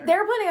together. But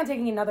they're planning on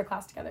taking another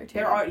class together, too.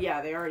 they already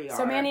are.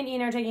 So Mandy and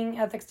Ian are taking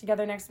ethics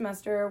together next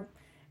semester.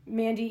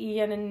 Mandy,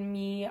 Ian, and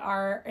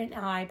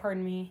I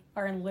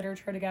are in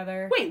literature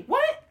together. Wait,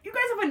 what? You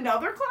guys have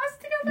another class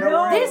together?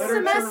 No, This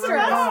literature semester.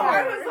 right now.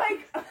 I was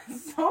like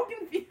so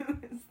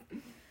confused.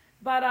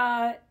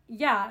 But,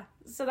 yeah,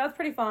 so that's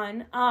pretty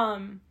fun.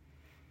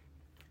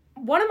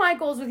 One of my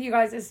goals with you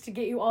guys is to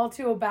get you all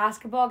to a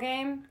basketball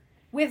game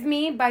with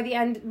me by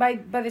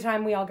the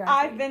time we all graduate.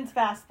 I've been to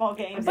basketball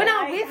games. But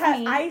not I with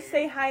me. I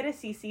say hi to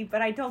Cece,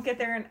 but I don't get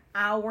there an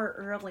hour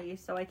early,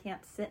 so I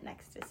can't sit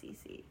next to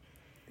Cece.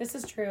 This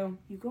is true.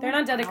 You go They're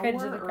not an dedicated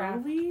to hour the craft.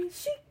 early?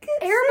 She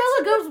gets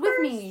Arabella goes with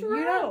me. Do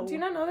you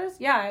not know this?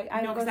 Yeah,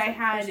 I No, go because I sit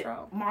had first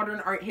row. modern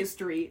art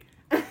history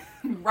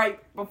right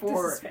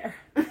before. This is fair.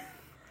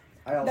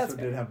 I also That's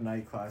did have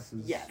night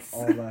classes Yes.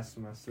 all last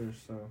semester,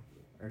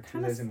 or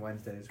Kinda Tuesdays and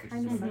Wednesdays, which is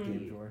kinda when the sweet.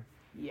 games were.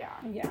 Yeah.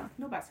 Yeah.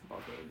 No basketball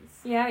games.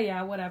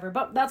 Yeah, whatever.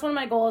 But that's one of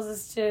my goals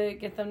is to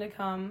get them to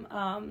come.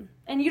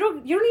 And you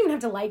don't even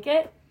have to like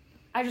it.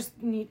 I just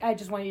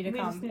want you to We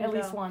just come need at to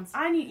least go. once.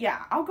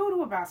 I'll go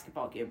to a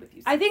basketball game with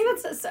you. I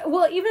think that's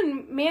well.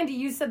 Even Mandy,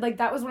 you said like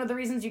that was one of the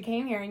reasons you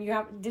came here, and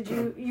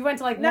you went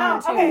to like No, one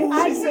or two. okay, Oh,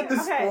 I she said the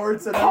okay.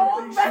 sports, and I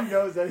don't think she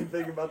knows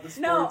anything about the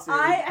No, sports. here.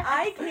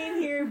 I came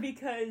here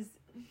because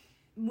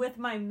with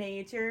my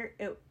major,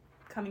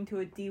 coming to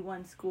a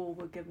D1 school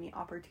would give me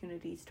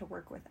opportunities to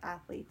work with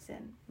athletes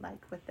and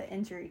like with the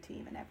injury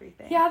team and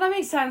everything. Yeah, that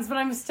makes sense, but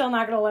I'm still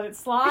not gonna let it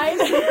slide.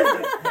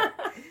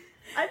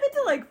 I've been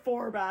to like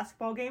 4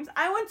 basketball games.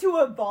 I went to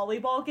a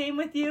volleyball game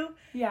with you,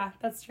 Yeah,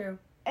 that's true.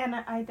 and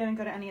I didn't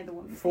go to any of the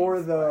women's for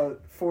games.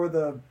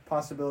 the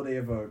possibility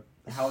of a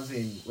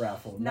housing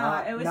raffle.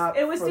 Not for to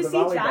the see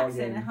volleyball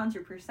Jackson, game.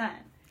 100%.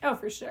 Oh,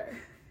 for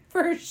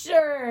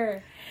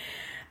sure.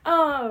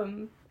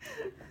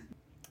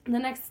 The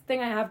next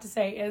thing I have to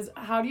say is,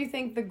 how do you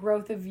think the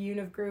growth of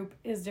UNIV group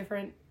is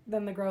different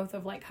than the growth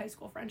of like high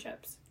school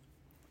friendships?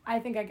 I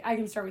think I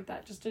can start with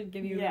that just to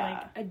give you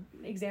like an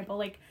example.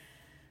 Like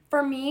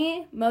for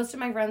me, most of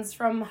my friends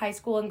from high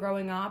school and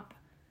growing up,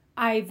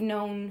 I've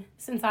known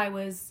since I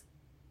was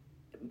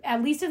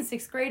at least in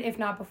 6th grade, if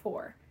not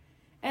before.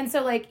 And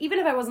so like even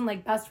if I wasn't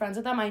like best friends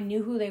with them, I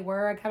knew who they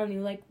were. I kind of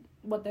knew like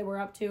what they were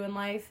up to in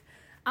life.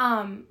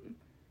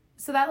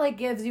 So that like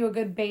gives you a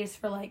good base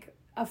for like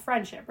a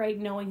friendship, right?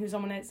 Knowing who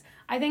someone is.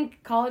 I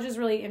think college is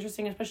really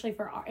interesting, especially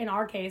in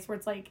our case, where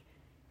it's like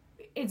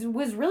it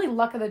was really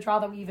luck of the draw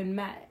that we even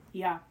met.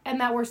 Yeah. And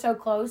that we're so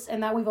close,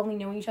 and that we've only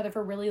known each other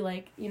for really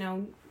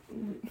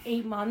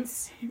 8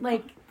 months.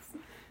 Like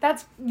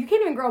that's you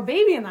can't even grow a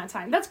baby in that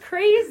time. That's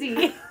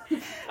crazy.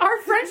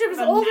 Our friendship is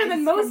older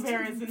than most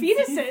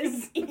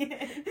fetuses.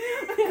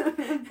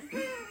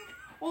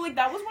 Well, like,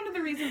 that was one of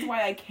the reasons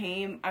why I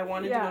came. I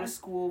wanted to go to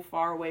school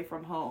far away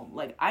from home.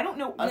 Like, I don't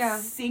know a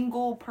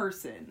single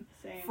person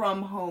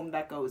from home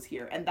that goes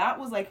here. And that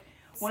was, like,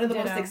 one of the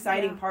most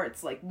exciting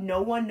parts. Like,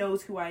 no one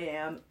knows who I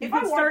am. If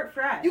I start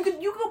fresh. You could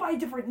go by a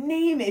different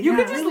name if You you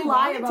could just really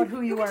lie wanted about to.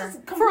 who you could were.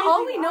 just For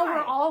all we completely know, lie.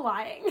 we're all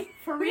lying.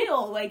 For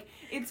real. Like,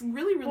 it's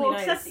really, really well,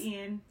 nice. except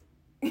Ian.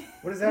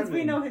 What does that Because mean?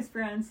 we know his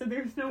friends, so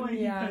there's no way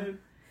he could.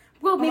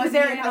 Well, maybe Unless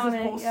they're Ian in has on his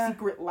it. whole Yeah.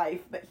 secret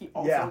life that he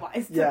also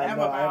lies to Yeah, them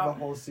no, about. I have a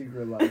whole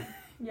secret life.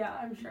 Yeah,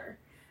 I'm sure.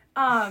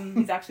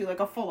 He's actually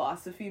like a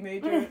philosophy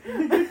major.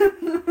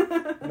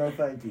 No,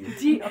 thank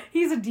you.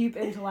 He's a deep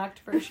intellect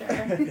for sure.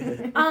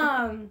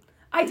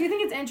 I do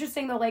think it's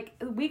interesting though, like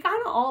we kind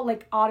of all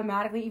like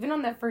automatically, even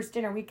on that first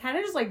dinner, we kind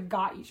of just like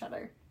got each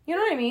other. You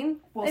know what I mean?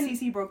 Well, And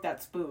Cece broke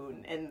that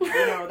spoon, and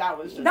that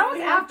was just. that was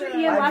after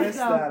Ian I left missed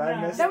though. that.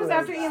 I missed That was the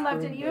after Ian left,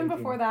 and spoon even breaking.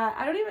 before that,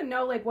 I don't even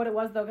know like what it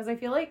was though, because I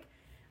feel like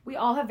we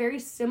all have very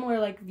similar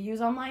like views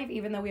on life,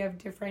 even though we have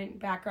different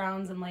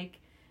backgrounds and like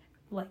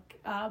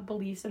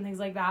beliefs and things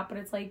like that. But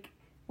it's like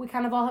we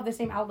kind of all have the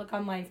same outlook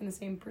on life and the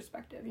same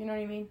perspective. You know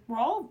what I mean? We're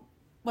all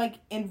like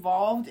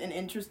involved and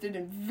interested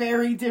in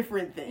very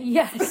different things.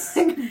 Yes,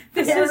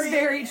 this is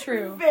very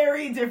true.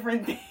 Very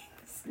different things.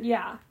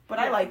 Yeah, But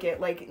I like it.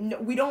 Like, no,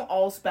 we don't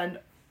all spend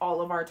all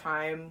of our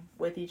time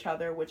with each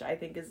other, which I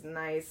think is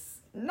nice.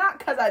 Not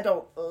because I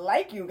don't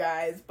like you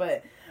guys,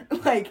 but,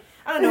 like,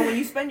 I don't know, when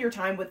you spend your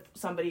time with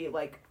somebody,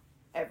 like,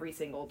 every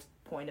single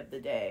point of the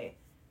day,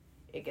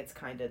 it gets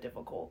kind of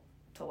difficult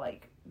to,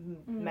 like,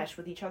 mesh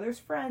with each other's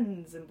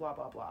friends and blah,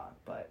 blah, blah.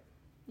 But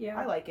yeah,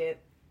 I like it.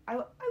 I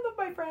love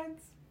my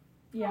friends.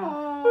 yeah.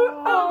 I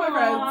love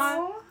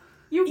my friends.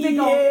 You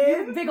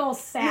big old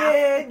sap.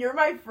 Ian, you're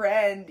my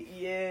friend,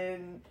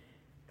 Ian.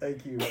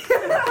 Thank you.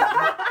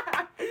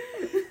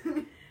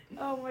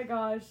 Oh my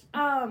gosh.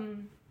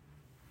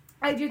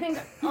 I do think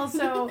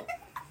also.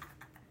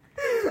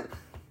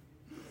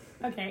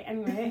 Okay.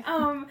 Anyway,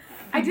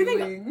 I do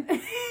think.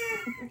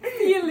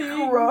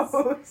 Feelings.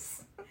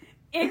 Gross.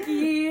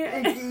 Icky.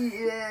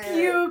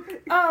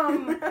 Puke.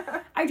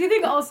 I do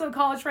think also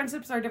college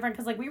friendships are different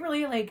because like we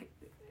really like,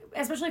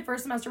 especially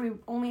first semester we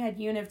only had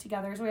UNIV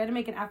together, so we had to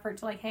make an effort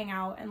to like hang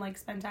out and like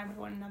spend time with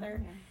one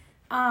another.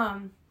 Yeah.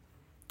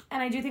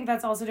 And I do think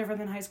that's also different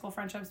than high school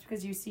friendships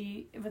because you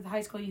see with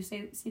high school you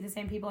see the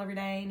same people every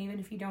day, and even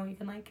if you don't, you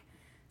can like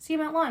see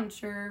them at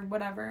lunch or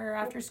whatever or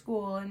after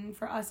school. And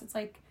for us, it's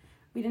like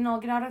we didn't all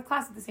get out of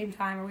class at the same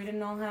time, or we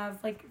didn't all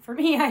have, like, for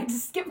me, I had to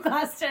skip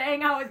class to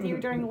hang out with you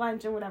during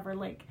lunch or whatever,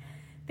 like,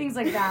 things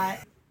like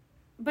that.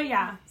 But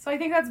yeah, so I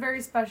think that's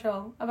very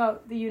special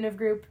about the UNIV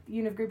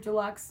Group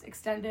Deluxe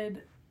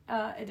Extended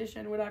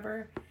Edition,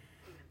 whatever.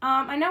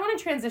 I now want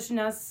to transition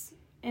us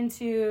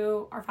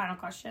into our final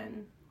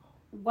question.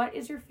 What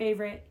is your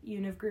favorite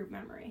UNIV group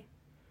memory?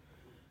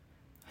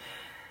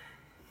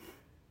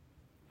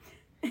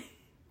 I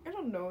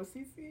don't know,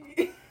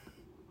 Cece.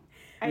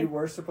 We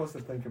were supposed to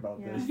think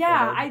about this.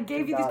 Yeah, I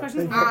gave you these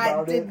questions.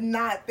 I did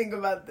not think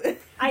about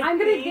this. I'm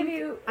going to give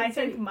you... I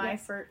think my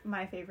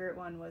favorite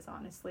one was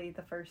honestly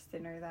the first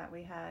dinner that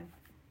we had.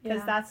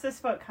 Because that's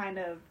just what kind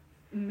of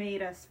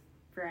made us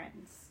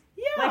friends.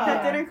 Yeah. Like,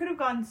 that dinner could have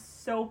gone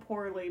so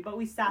poorly, but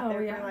we sat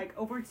there for, like,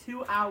 over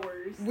 2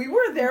 hours. We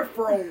were there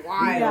for a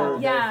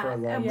while.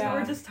 And we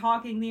were just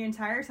talking the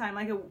entire time.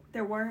 Like,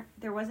 there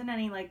wasn't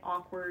any, like,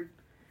 awkward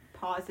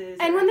pauses.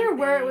 And when there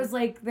were, it was,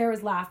 like, there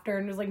was laughter,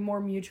 and it was, like, more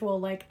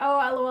mutual, like, oh,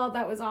 LOL,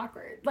 that was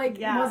awkward. Like,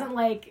 it wasn't,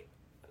 like,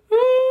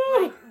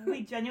 like,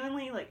 we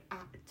genuinely, like,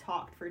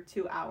 talked for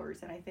 2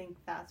 hours, and I think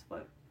that's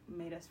what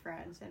made us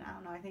friends. And I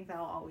don't know, I think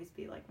that'll always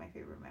be, like, my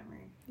favorite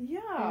memory.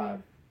 Yeah.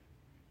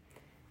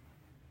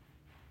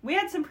 We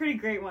had some pretty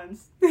great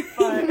ones,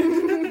 but...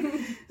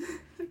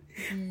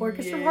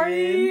 Orchestra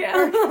party!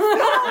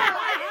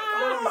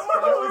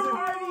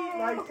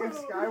 If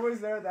Sky was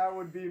there, that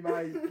would be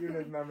my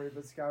UNIV memory,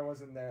 but Sky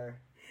wasn't there.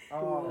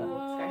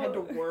 Oh. Sky had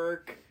to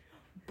work.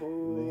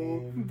 Boo.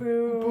 Lame.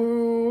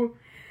 Boo.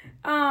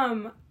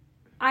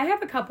 I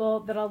have a couple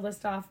that I'll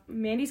list off.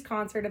 Mandi's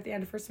concert at the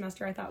end of first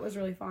semester I thought was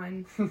really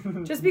fun.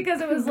 Just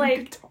because it was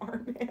like...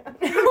 Guitar man.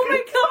 Oh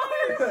my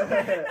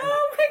god!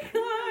 Oh my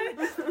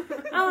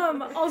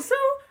god! Also,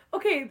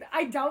 okay,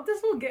 I doubt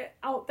this will get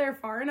out there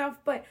far enough,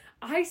 but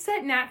I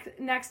sat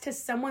next to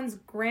someone's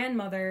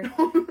grandmother.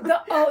 Oh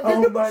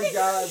my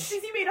god.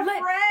 Cece made a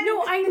friend.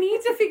 No, I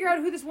need to figure out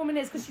who this woman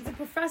is because she's a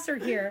professor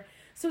here.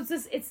 So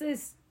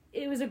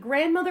it was a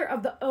grandmother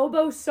of the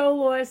oboe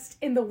soloist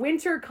in the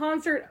winter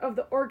concert of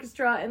the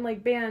orchestra and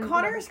like band.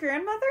 Connor's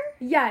grandmother?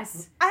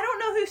 Yes. I don't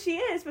know who she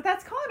is, but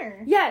that's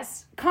Connor.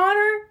 Yes.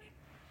 Connor,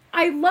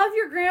 I love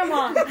your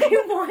grandma.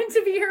 I want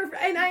to be her,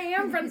 and I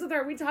am friends with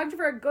her. We talked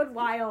for a good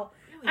while.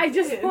 I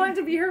just want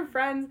to be her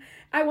friend.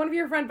 I want to be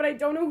her friend, but I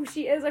don't know who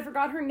she is. I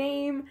forgot her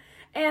name,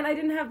 and I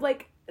didn't have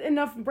like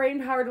enough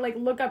brain power to like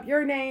look up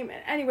your name.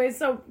 Anyway,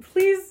 so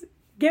please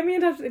get me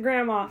in touch with the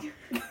grandma.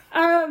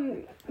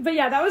 But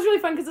yeah, that was really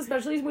fun because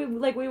especially we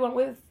went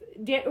with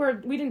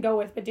we didn't go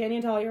with, but Danny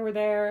and Talia were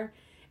there,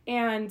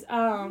 and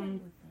I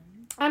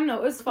don't know,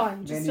 it was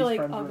fun just Mandy's to like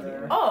friends were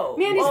there.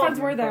 Mandy's friends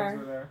were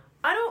there.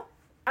 I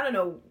don't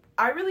know.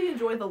 I really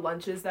enjoy the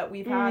lunches that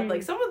we've had.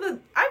 Like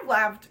I've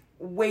laughed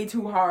way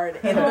too hard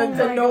in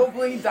the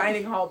Nobly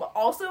dining hall, but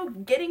also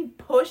getting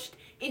pushed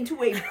into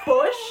a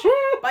bush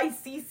by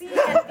Cece in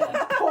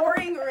the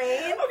pouring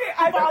rain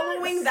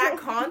following that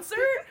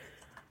concert.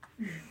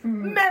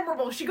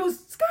 Memorable. She goes,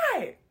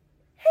 Sky,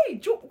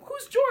 hey,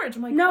 who's George?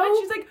 I'm like, no, what?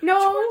 She's like, no.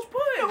 George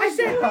Bush. I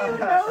said,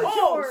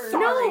 oh,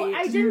 sorry. No,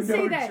 I didn't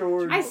say that.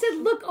 George? I said,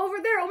 look over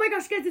there. Oh my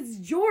gosh, guys, it's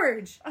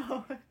George.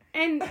 Oh.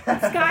 And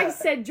Sky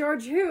said,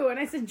 George who? And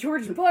I said,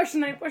 George Bush,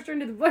 and I pushed her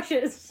into the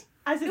bushes.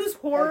 As it was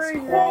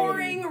pouring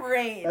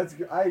rain. That's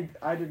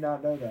I did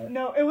not know that.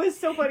 No, it was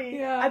so funny.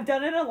 Yeah. I've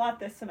done it a lot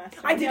this semester.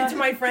 I did it to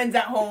my friends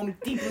at home,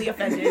 deeply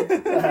offended.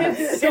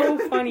 It's so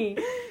funny.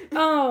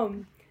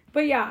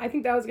 But yeah, I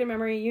think that was a good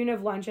memory.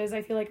 UNIV lunches,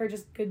 I feel like, are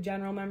just good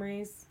general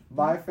memories.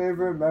 My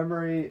favorite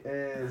memory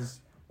is,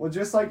 well,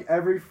 just like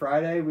every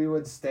Friday, we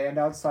would stand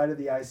outside of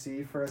the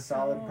IC for a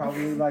solid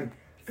probably like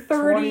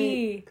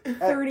 30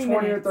 20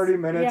 minutes. or 30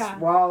 minutes Yeah.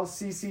 while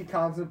Cece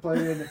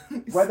contemplated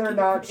whether or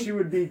not she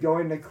would be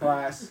going to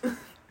class.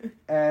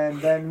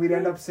 And then we'd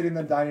end up sitting in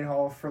the dining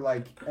hall for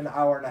like an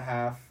hour and a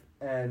half,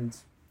 and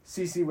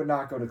Cece would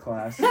not go to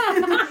class.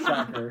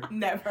 Shocker.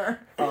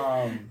 Never.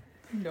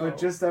 No. But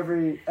just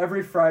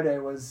every Friday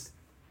was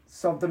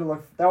something to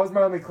look. That was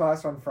my only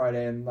class on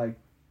Friday, and like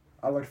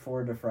I looked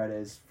forward to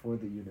Fridays for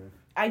the UNIV.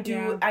 I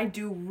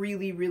do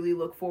really, really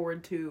look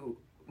forward to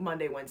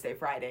Monday, Wednesday,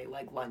 Friday,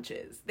 like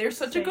lunches. They're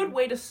such a good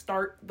way to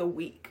start the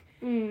week.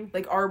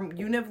 Like our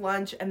UNIV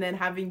lunch and then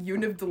having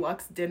UNIV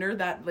Deluxe dinner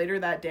later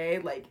that day.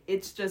 Like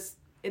it's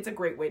a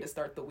great way to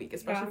start the week,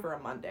 especially for a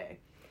Monday.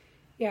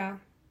 Yeah.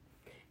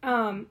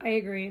 I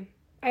agree.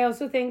 I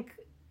also think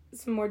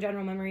some more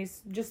general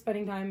memories, just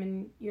spending time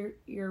in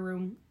your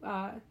room,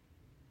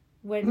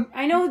 when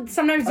I know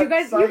sometimes you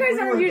guys Like, we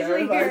aren't were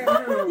usually there, here.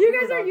 like, we were You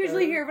guys not aren't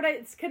usually there. here, but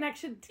it's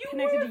connected You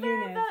connected were to there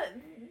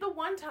UNIV. the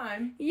one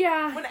time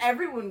Yeah. when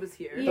everyone was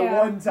here. The Yeah.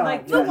 one time.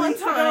 Like, The yes. one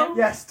time.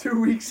 Yes,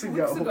 2 weeks 2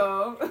 ago. weeks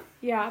ago.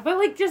 Yeah, but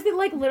like just the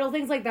like little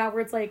things like that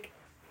where it's like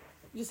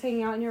just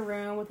hanging out in your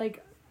room with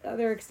like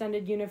other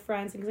extended UNIV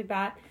friends, things like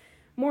that.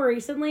 More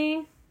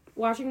recently,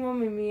 watching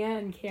Mamma Mia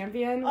and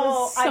Campion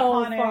was so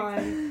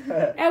iconic.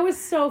 fun. It was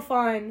so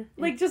fun.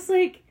 Like just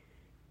like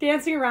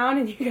dancing around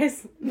and you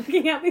guys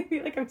looking at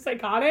me like I'm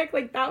psychotic.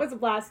 Like that was a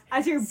blast.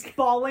 As you're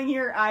bawling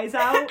your eyes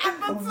out.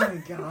 Oh my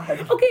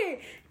god. Okay,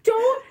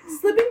 don't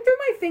slipping through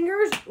my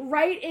fingers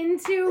right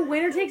into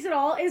Winner Takes It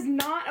All is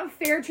not a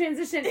fair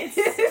transition.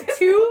 It's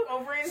two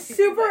Over in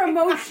super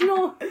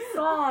emotional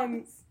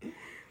songs.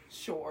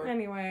 Sure.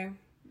 Anyway,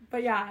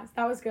 but yeah,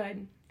 that was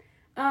good.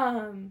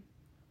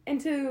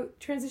 Into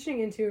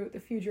transitioning into the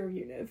future of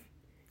UNIV.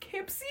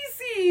 Camp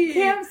CC.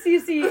 Camp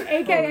CC, Oh,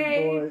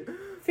 aka boy.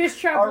 Fish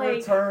Trap Our Lake.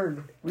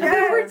 return. We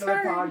Yes, returned to the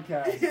return.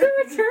 podcast. The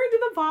return to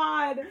the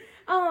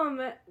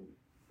pod.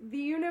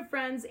 The UNIV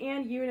friends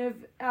and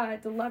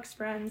UNIV Deluxe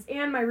friends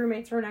and my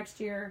roommates for next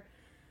year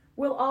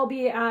will all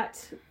be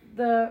at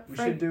the We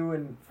should do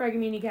an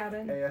Fragamini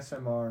cabin.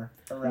 ASMR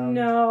around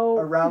No.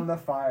 around the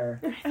fire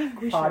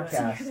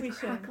podcast. We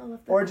should.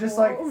 Or just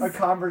like a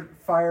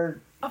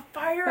A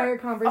fire Fire a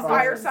conversation.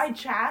 fireside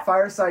chat.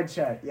 fireside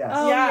chat. Yes.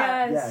 Oh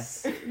Yeah.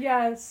 yes.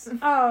 Yes.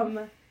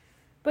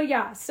 But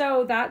yeah,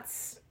 so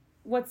that's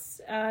what's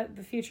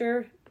the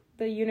future.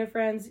 The UNIV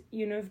friends,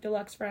 UNIV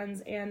Deluxe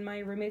friends, and my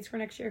roommates for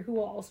next year, who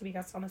will also be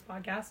guests on this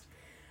podcast,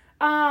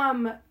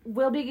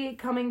 will be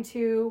coming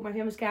to my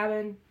family's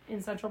cabin in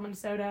central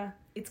Minnesota.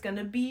 It's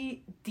gonna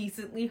be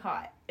decently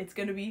hot. It's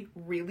gonna be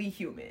really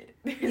humid.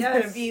 There's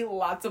Yes. gonna be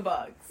lots of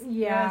bugs.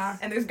 Yeah.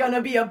 And there's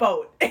gonna be a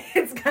boat.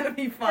 It's gonna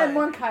be fun. And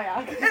one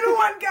kayak. And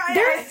one guy.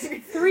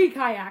 There's 3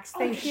 kayaks.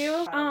 Thank you.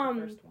 shut up,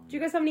 the first one. Do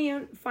you guys have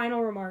any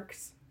final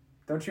remarks?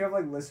 Don't you have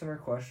like listener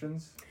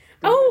questions?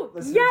 Oh,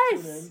 Listeners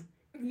yes! tune in.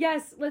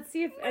 Yes, let's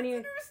see if anyone...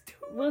 Listeners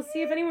tune We'll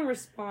see if anyone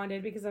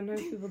responded, because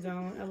sometimes people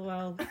don't.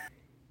 LOL.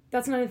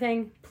 That's another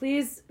thing.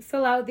 Please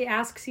fill out the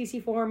Ask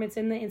CC form. It's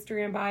in the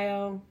Instagram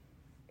bio,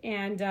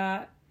 and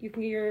you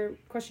can get your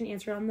question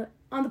answered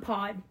on the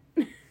pod.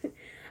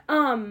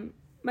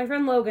 My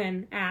friend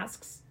Logan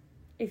asks,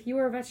 if you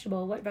were a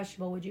vegetable, what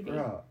vegetable would you be?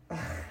 Bruh.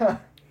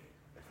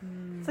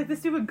 It's like the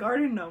stupid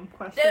garden gnome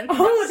question.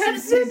 Oh,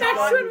 that's the She's next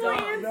not one we'll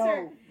dumb.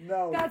 answer.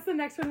 No. That's the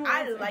next one we'll I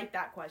answer. like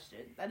that question.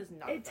 That is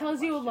not. It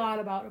tells you a lot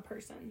about a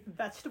person.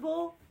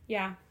 Vegetable?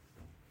 Yeah.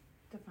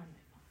 Define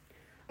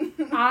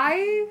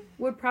I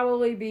would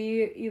probably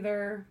be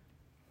either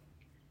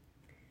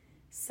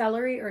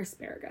celery or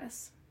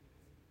asparagus.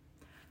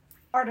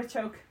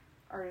 Artichoke.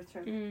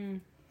 Artichoke.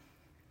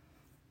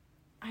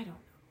 I don't know.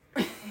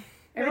 I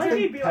Every like time-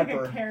 you'd be like a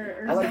Pepper. carrot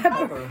or I like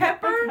something. pepper.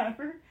 Pepper?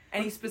 Pepper?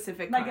 Any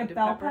specific Like kind a of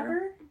bell pepper?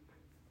 pepper?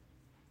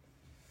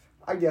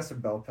 I guess a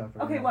bell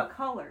pepper. Okay, yeah. what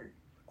color?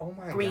 Oh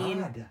my Green.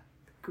 god.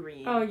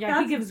 Green. Oh yeah,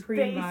 That's he gives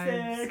green basic.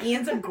 vibes.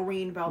 Ian's a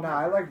green bell Nah,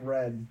 pepper. I like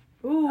red.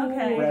 Ooh,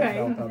 Okay. Red okay.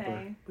 bell pepper.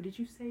 Okay. What did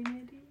you say,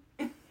 Mandy?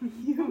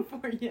 You,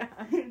 Yeah.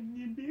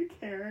 you'd be a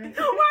carrot.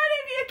 Why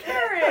did he be a I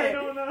carrot?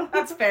 don't know.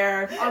 That's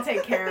fair. I'll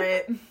take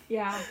carrot.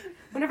 Yeah.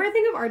 Whenever I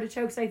think of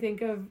artichokes, I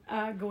think of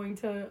going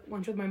to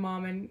lunch with my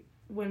mom and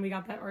when we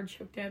got that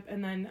artichoke dip,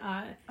 and then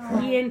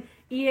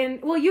Ian.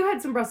 Well, you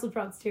had some Brussels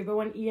sprouts too, but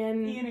when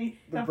Ian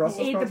ate The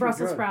Brussels ate the sprouts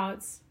were Brussels good.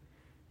 sprouts,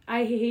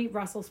 I hate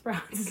Brussels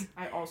sprouts.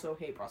 I also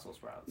hate Brussels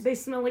sprouts. They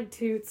smell like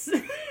toots,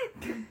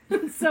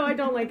 so I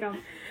don't like them.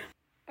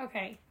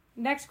 Okay,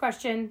 next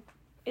question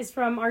is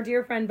from our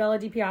dear friend Bella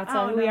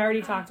DiPiazza, who we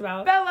already talked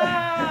about.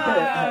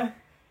 Bella!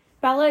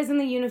 Bella is in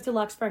the UNIV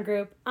Deluxe friend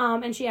group,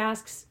 and she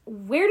asks,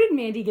 where did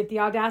Mandy get the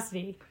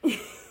audacity?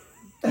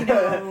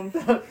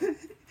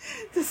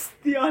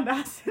 Just the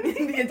audacity.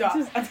 The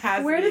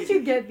audacity. Where did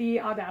you get the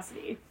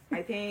audacity?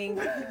 I think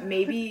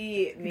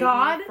maybe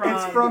God?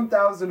 It's from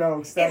Thousand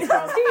Oaks. That's It's from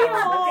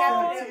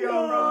how-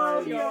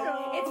 T.O.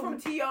 T.O. It's from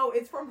T.O.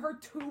 It's from her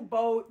 2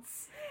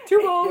 boats. 2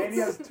 Mandy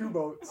boats. has 2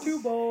 boats.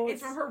 2 boats.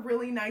 It's from her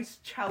really nice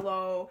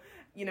cello.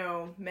 You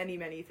know, many,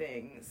 many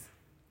things.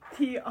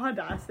 The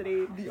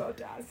audacity. The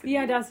audacity. The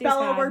audacity.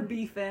 Bella, we're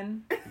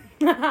beefing.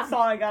 That's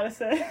all I gotta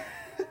say.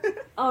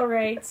 All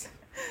right.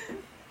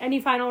 Any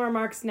final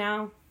remarks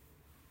now?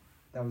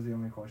 That was the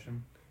only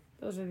question.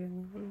 Those are the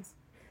only ones.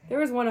 There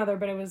was one other,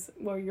 but it was,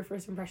 what were your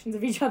first impressions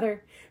of each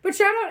other? But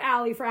shout out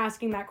Allie for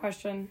asking that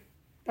question.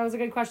 That was a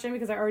good question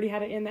because I already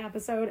had it in the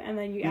episode, and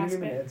then you You didn't asked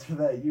even it. answer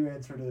that. You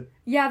answered it.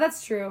 Yeah,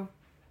 that's true.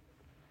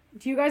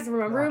 Do you guys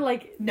remember? No.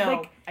 Like, No.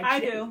 like, I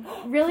do.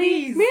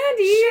 really? Please.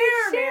 Mandy,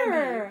 Share, share.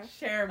 Mandy.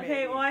 Share, Mandy.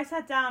 Okay, well, I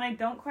sat down. I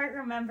don't quite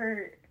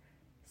remember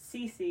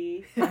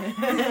Cece.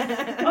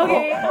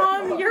 Okay,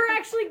 you're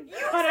actually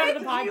cut out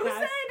of the podcast. You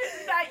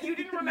said that you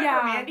didn't remember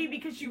Yeah. Mandy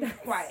because you were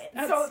quiet.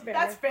 That's so fair.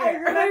 that's I fair.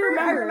 remember, I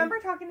remember. remember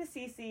talking to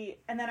Cece,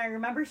 and then I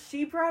remember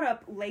she brought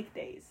up lake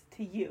days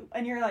to you,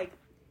 and you're like,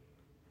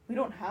 we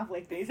don't have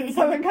lake days in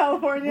Southern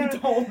California. We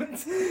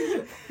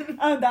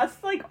don't.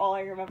 That's like all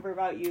I remember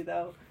about you,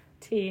 though.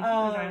 T.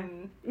 Okay.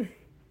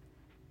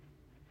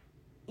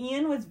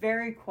 Ian was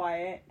very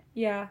quiet.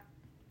 Yeah.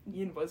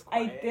 Ian was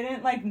I quiet.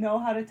 didn't know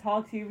how to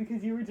talk to you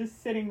because you were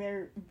just sitting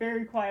there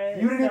very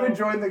quiet. You didn't even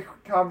join the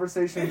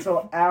conversation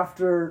until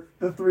after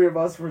the three of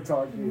us were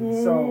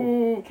talking.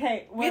 So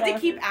Okay, We have to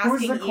keep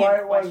Who's asking the Ian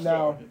quiet one questions.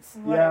 now?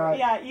 whatever.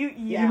 Yeah.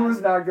 Yeah, Ian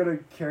was not good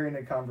at carrying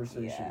a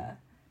conversation.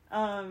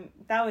 Yeah.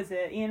 That was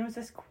it. Ian was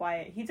just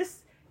quiet. He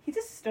just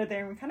stood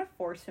there and we kind of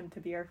forced him to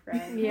be our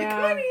friend. Yeah.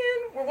 Come on, Ian.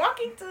 We're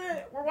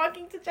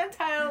walking to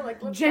Gentile.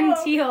 Like, let's go.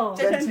 Gentile.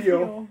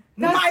 Gentile.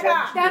 My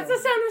God. That's the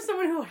sound of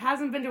someone who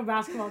hasn't been to a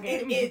basketball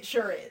game. It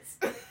sure is.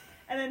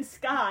 And then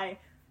Sky,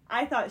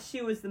 I thought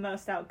she was the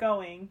most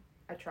outgoing.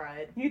 I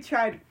tried. You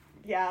tried,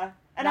 yeah.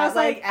 And Not I was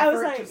like,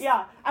 effort, just-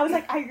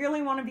 I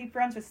really want to be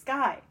friends with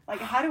Sky.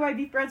 Like, how do I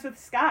be friends with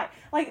Sky?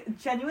 Like,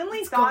 genuinely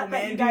Let's thought go,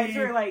 that you guys Mandy.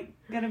 were, like,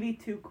 gonna be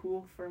too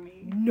cool for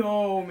me.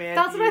 No, man.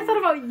 That's what I thought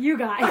about you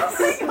guys.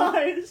 Oh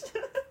my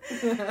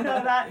gosh. No,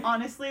 that,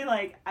 honestly,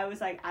 like, I was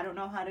like, I don't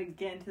know how to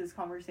get into this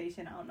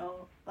conversation. I don't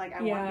know, like, I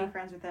want to Yeah. be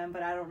friends with them,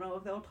 but I don't know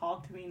if they'll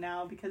talk to me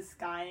now because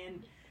Sky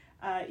and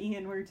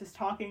Ian were just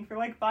talking for,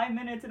 like, 5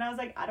 minutes, and I was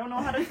like, I don't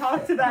know how to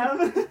talk to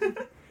them.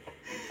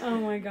 Oh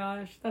my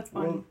gosh, that's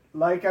fun. Well,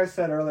 like I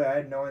said earlier, I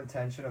had no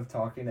intention of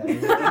talking to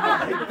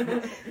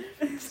anyone.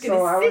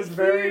 So I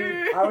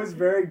was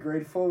very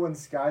grateful when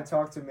Sky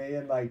talked to me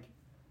and like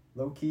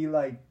low key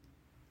like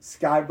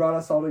Sky brought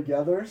us all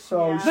together.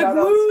 So Yeah. shout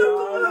The out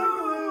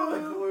glue! Sky,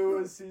 the glue,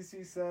 as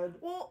Cece said.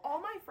 Well, all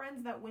my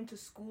friends that went to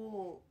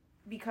school,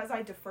 because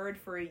I deferred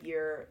for a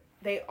year,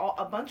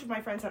 a bunch of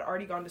my friends had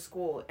already gone to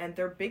school, and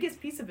their biggest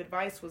piece of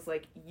advice was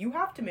like, you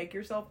have to make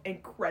yourself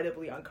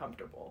incredibly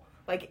uncomfortable.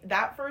 Like,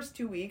 that first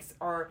 2 weeks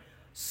are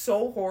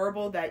so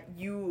horrible that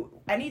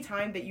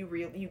anytime that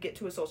you get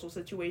to a social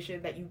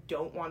situation that you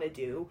don't want to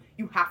do,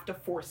 you have to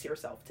force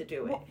yourself to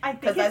do it. Well, I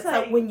think Because it's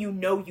that's like, when you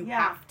know you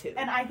have to.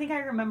 And I think I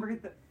remember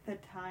the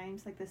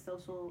times, like the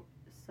social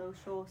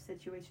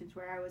situations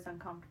where I was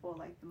uncomfortable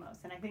like the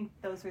most, and I think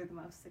those were the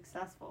most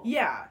successful.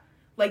 Yeah.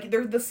 Like,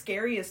 they're the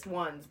scariest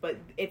ones, but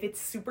if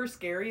it's super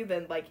scary,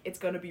 then, like, it's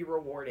gonna be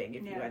rewarding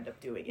if you end up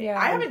doing it. Yeah.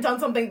 I haven't done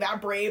something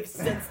that brave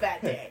since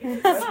that day.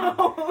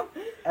 So.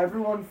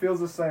 Everyone feels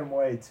the same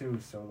way too,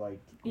 so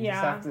like you Yeah.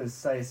 just have to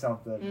say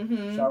something,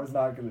 Mhm. which I was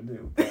not gonna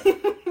do. But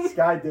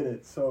Sky did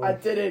it, so I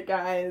did it,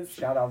 guys.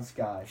 shout out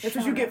Sky. That's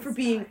what you get for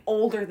being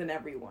older than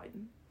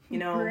everyone. You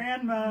know?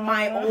 Grandma.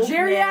 My old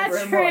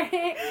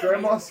Geriatric.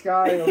 Grandma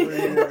Sky over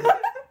here.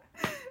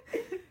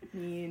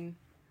 Mean.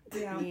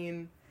 Yeah.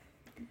 Mean.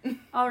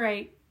 All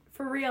right,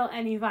 for real,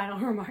 any final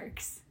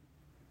remarks?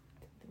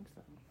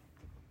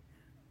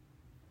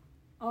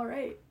 All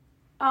right.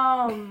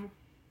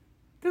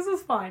 This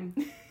was fun.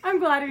 I'm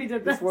glad we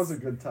did this. This was a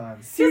good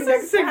time. See you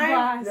This is next a time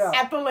blast.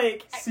 Yeah. at the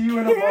lake. See you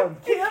in a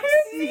month. Camp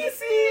CC.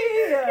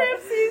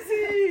 Camp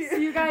CC.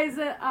 See you guys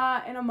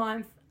in a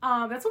month.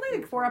 That's only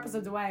like 4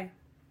 episodes away.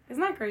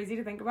 Isn't that crazy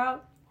to think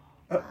about?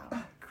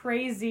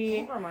 Crazy.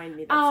 Don't remind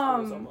me that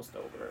school's almost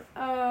over.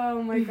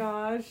 Oh my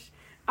gosh.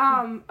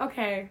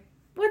 Okay.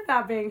 With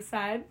that being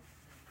said,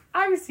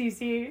 I'm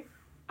Cece.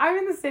 I'm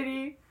in the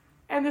city,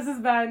 and this has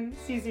been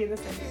Cece in the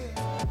City.